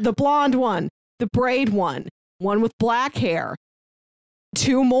 There's the blonde one, the braid one with black hair,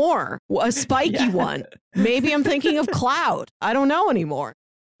 2 more, a spiky one. Maybe I'm thinking of Cloud. I don't know anymore.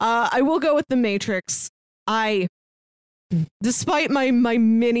 I will go with The Matrix. Despite my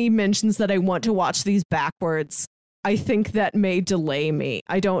many mentions that I want to watch these backwards, I think that may delay me.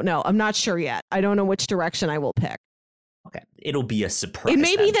 I don't know. I'm not sure yet. I don't know which direction I will pick. Okay. It'll be a surprise. It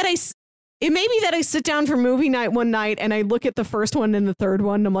may be that I sit down for movie night one night and I look at the first one and the third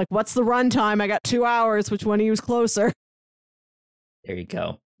one and I'm like, what's the runtime? I got 2 hours. Which one of you is closer? There you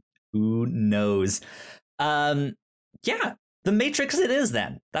go. Who knows? Yeah, The Matrix it is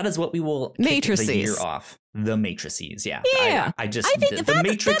then. That is what we will kick the year off. The Matrices, yeah. Yeah. I think the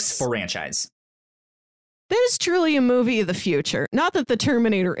Matrix franchise. That is truly a movie of the future. Not that the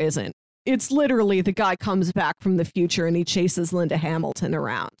Terminator isn't. It's literally the guy comes back from the future and he chases Linda Hamilton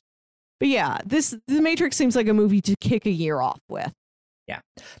around. But yeah, The Matrix seems like a movie to kick a year off with. Yeah.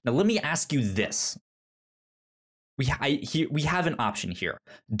 Now let me ask you this. We have an option here.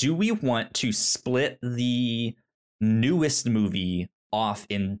 Do we want to split the newest movie off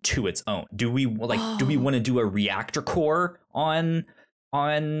into its own? Do we want to do a reactor core on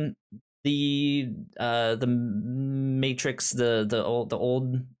the Matrix, the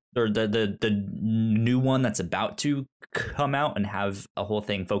old or the new one that's about to come out and have a whole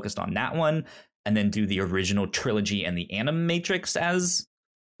thing focused on that one, and then do the original trilogy and the Animatrix as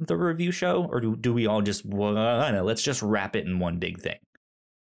the review show? Or do we all just let's just wrap it in one big thing?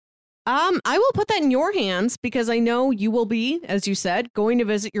 I will put that in your hands because I know you will be, as you said, going to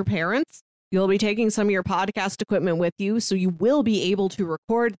visit your parents. You'll be taking some of your podcast equipment with you, so you will be able to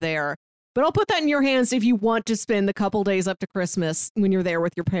record there. But I'll put that in your hands if you want to spend the couple days up to Christmas when you're there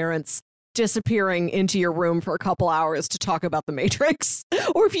with your parents, disappearing into your room for a couple hours to talk about The Matrix,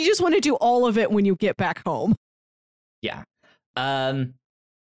 or if you just want to do all of it when you get back home. Yeah.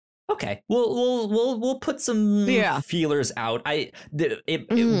 Okay. We'll put some feelers out.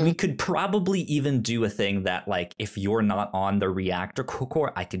 We could probably even do a thing that, like, if you're not on the reactor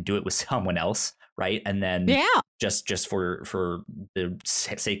core, I could do it with someone else. Right. And then just for the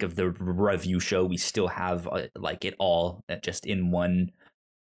sake of the review show, we still have like it all just in one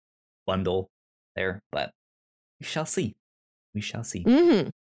bundle there. But we shall see. Mm-hmm.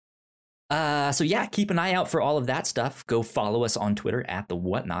 So yeah, keep an eye out for all of that stuff. Go follow us on Twitter at the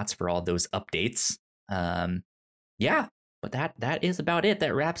Whatnots for all those updates. Yeah, but that is about it.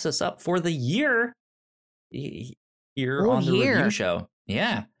 That wraps us up for the year here on the review show.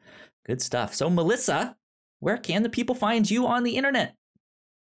 Yeah. Good stuff. So, Melissa, where can the people find you on the internet?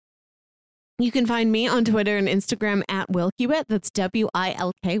 You can find me on Twitter and Instagram at Wilkywit. That's WILKYWIT.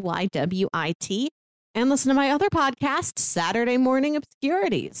 And listen to my other podcast, Saturday Morning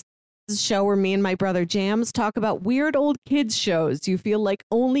Obscurities. This is a show where me and my brother Jams talk about weird old kids shows you feel like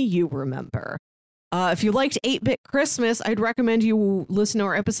only you remember. If you liked 8-Bit Christmas, I'd recommend you listen to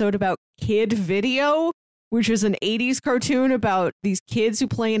our episode about Kid Video, which is an 80s cartoon about these kids who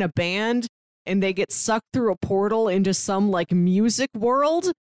play in a band and they get sucked through a portal into some like music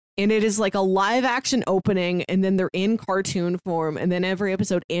world. And it is like a live action opening and then they're in cartoon form. And then every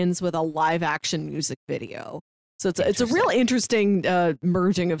episode ends with a live action music video. So it's a real interesting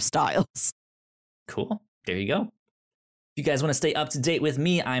merging of styles. Cool. There you go. If you guys want to stay up to date with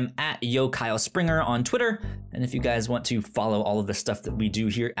me, I'm at Yo Kyle Springer on Twitter. And if you guys want to follow all of the stuff that we do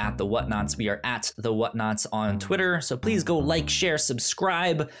here at The Whatnauts, we are at The Whatnauts on Twitter. So please go like, share,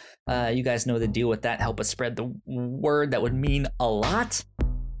 subscribe. You guys know the deal with that. Help us spread the word. That would mean a lot.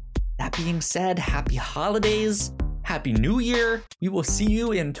 That being said, happy holidays. Happy New Year. We will see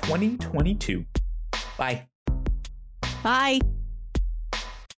you in 2022. Bye. Bye.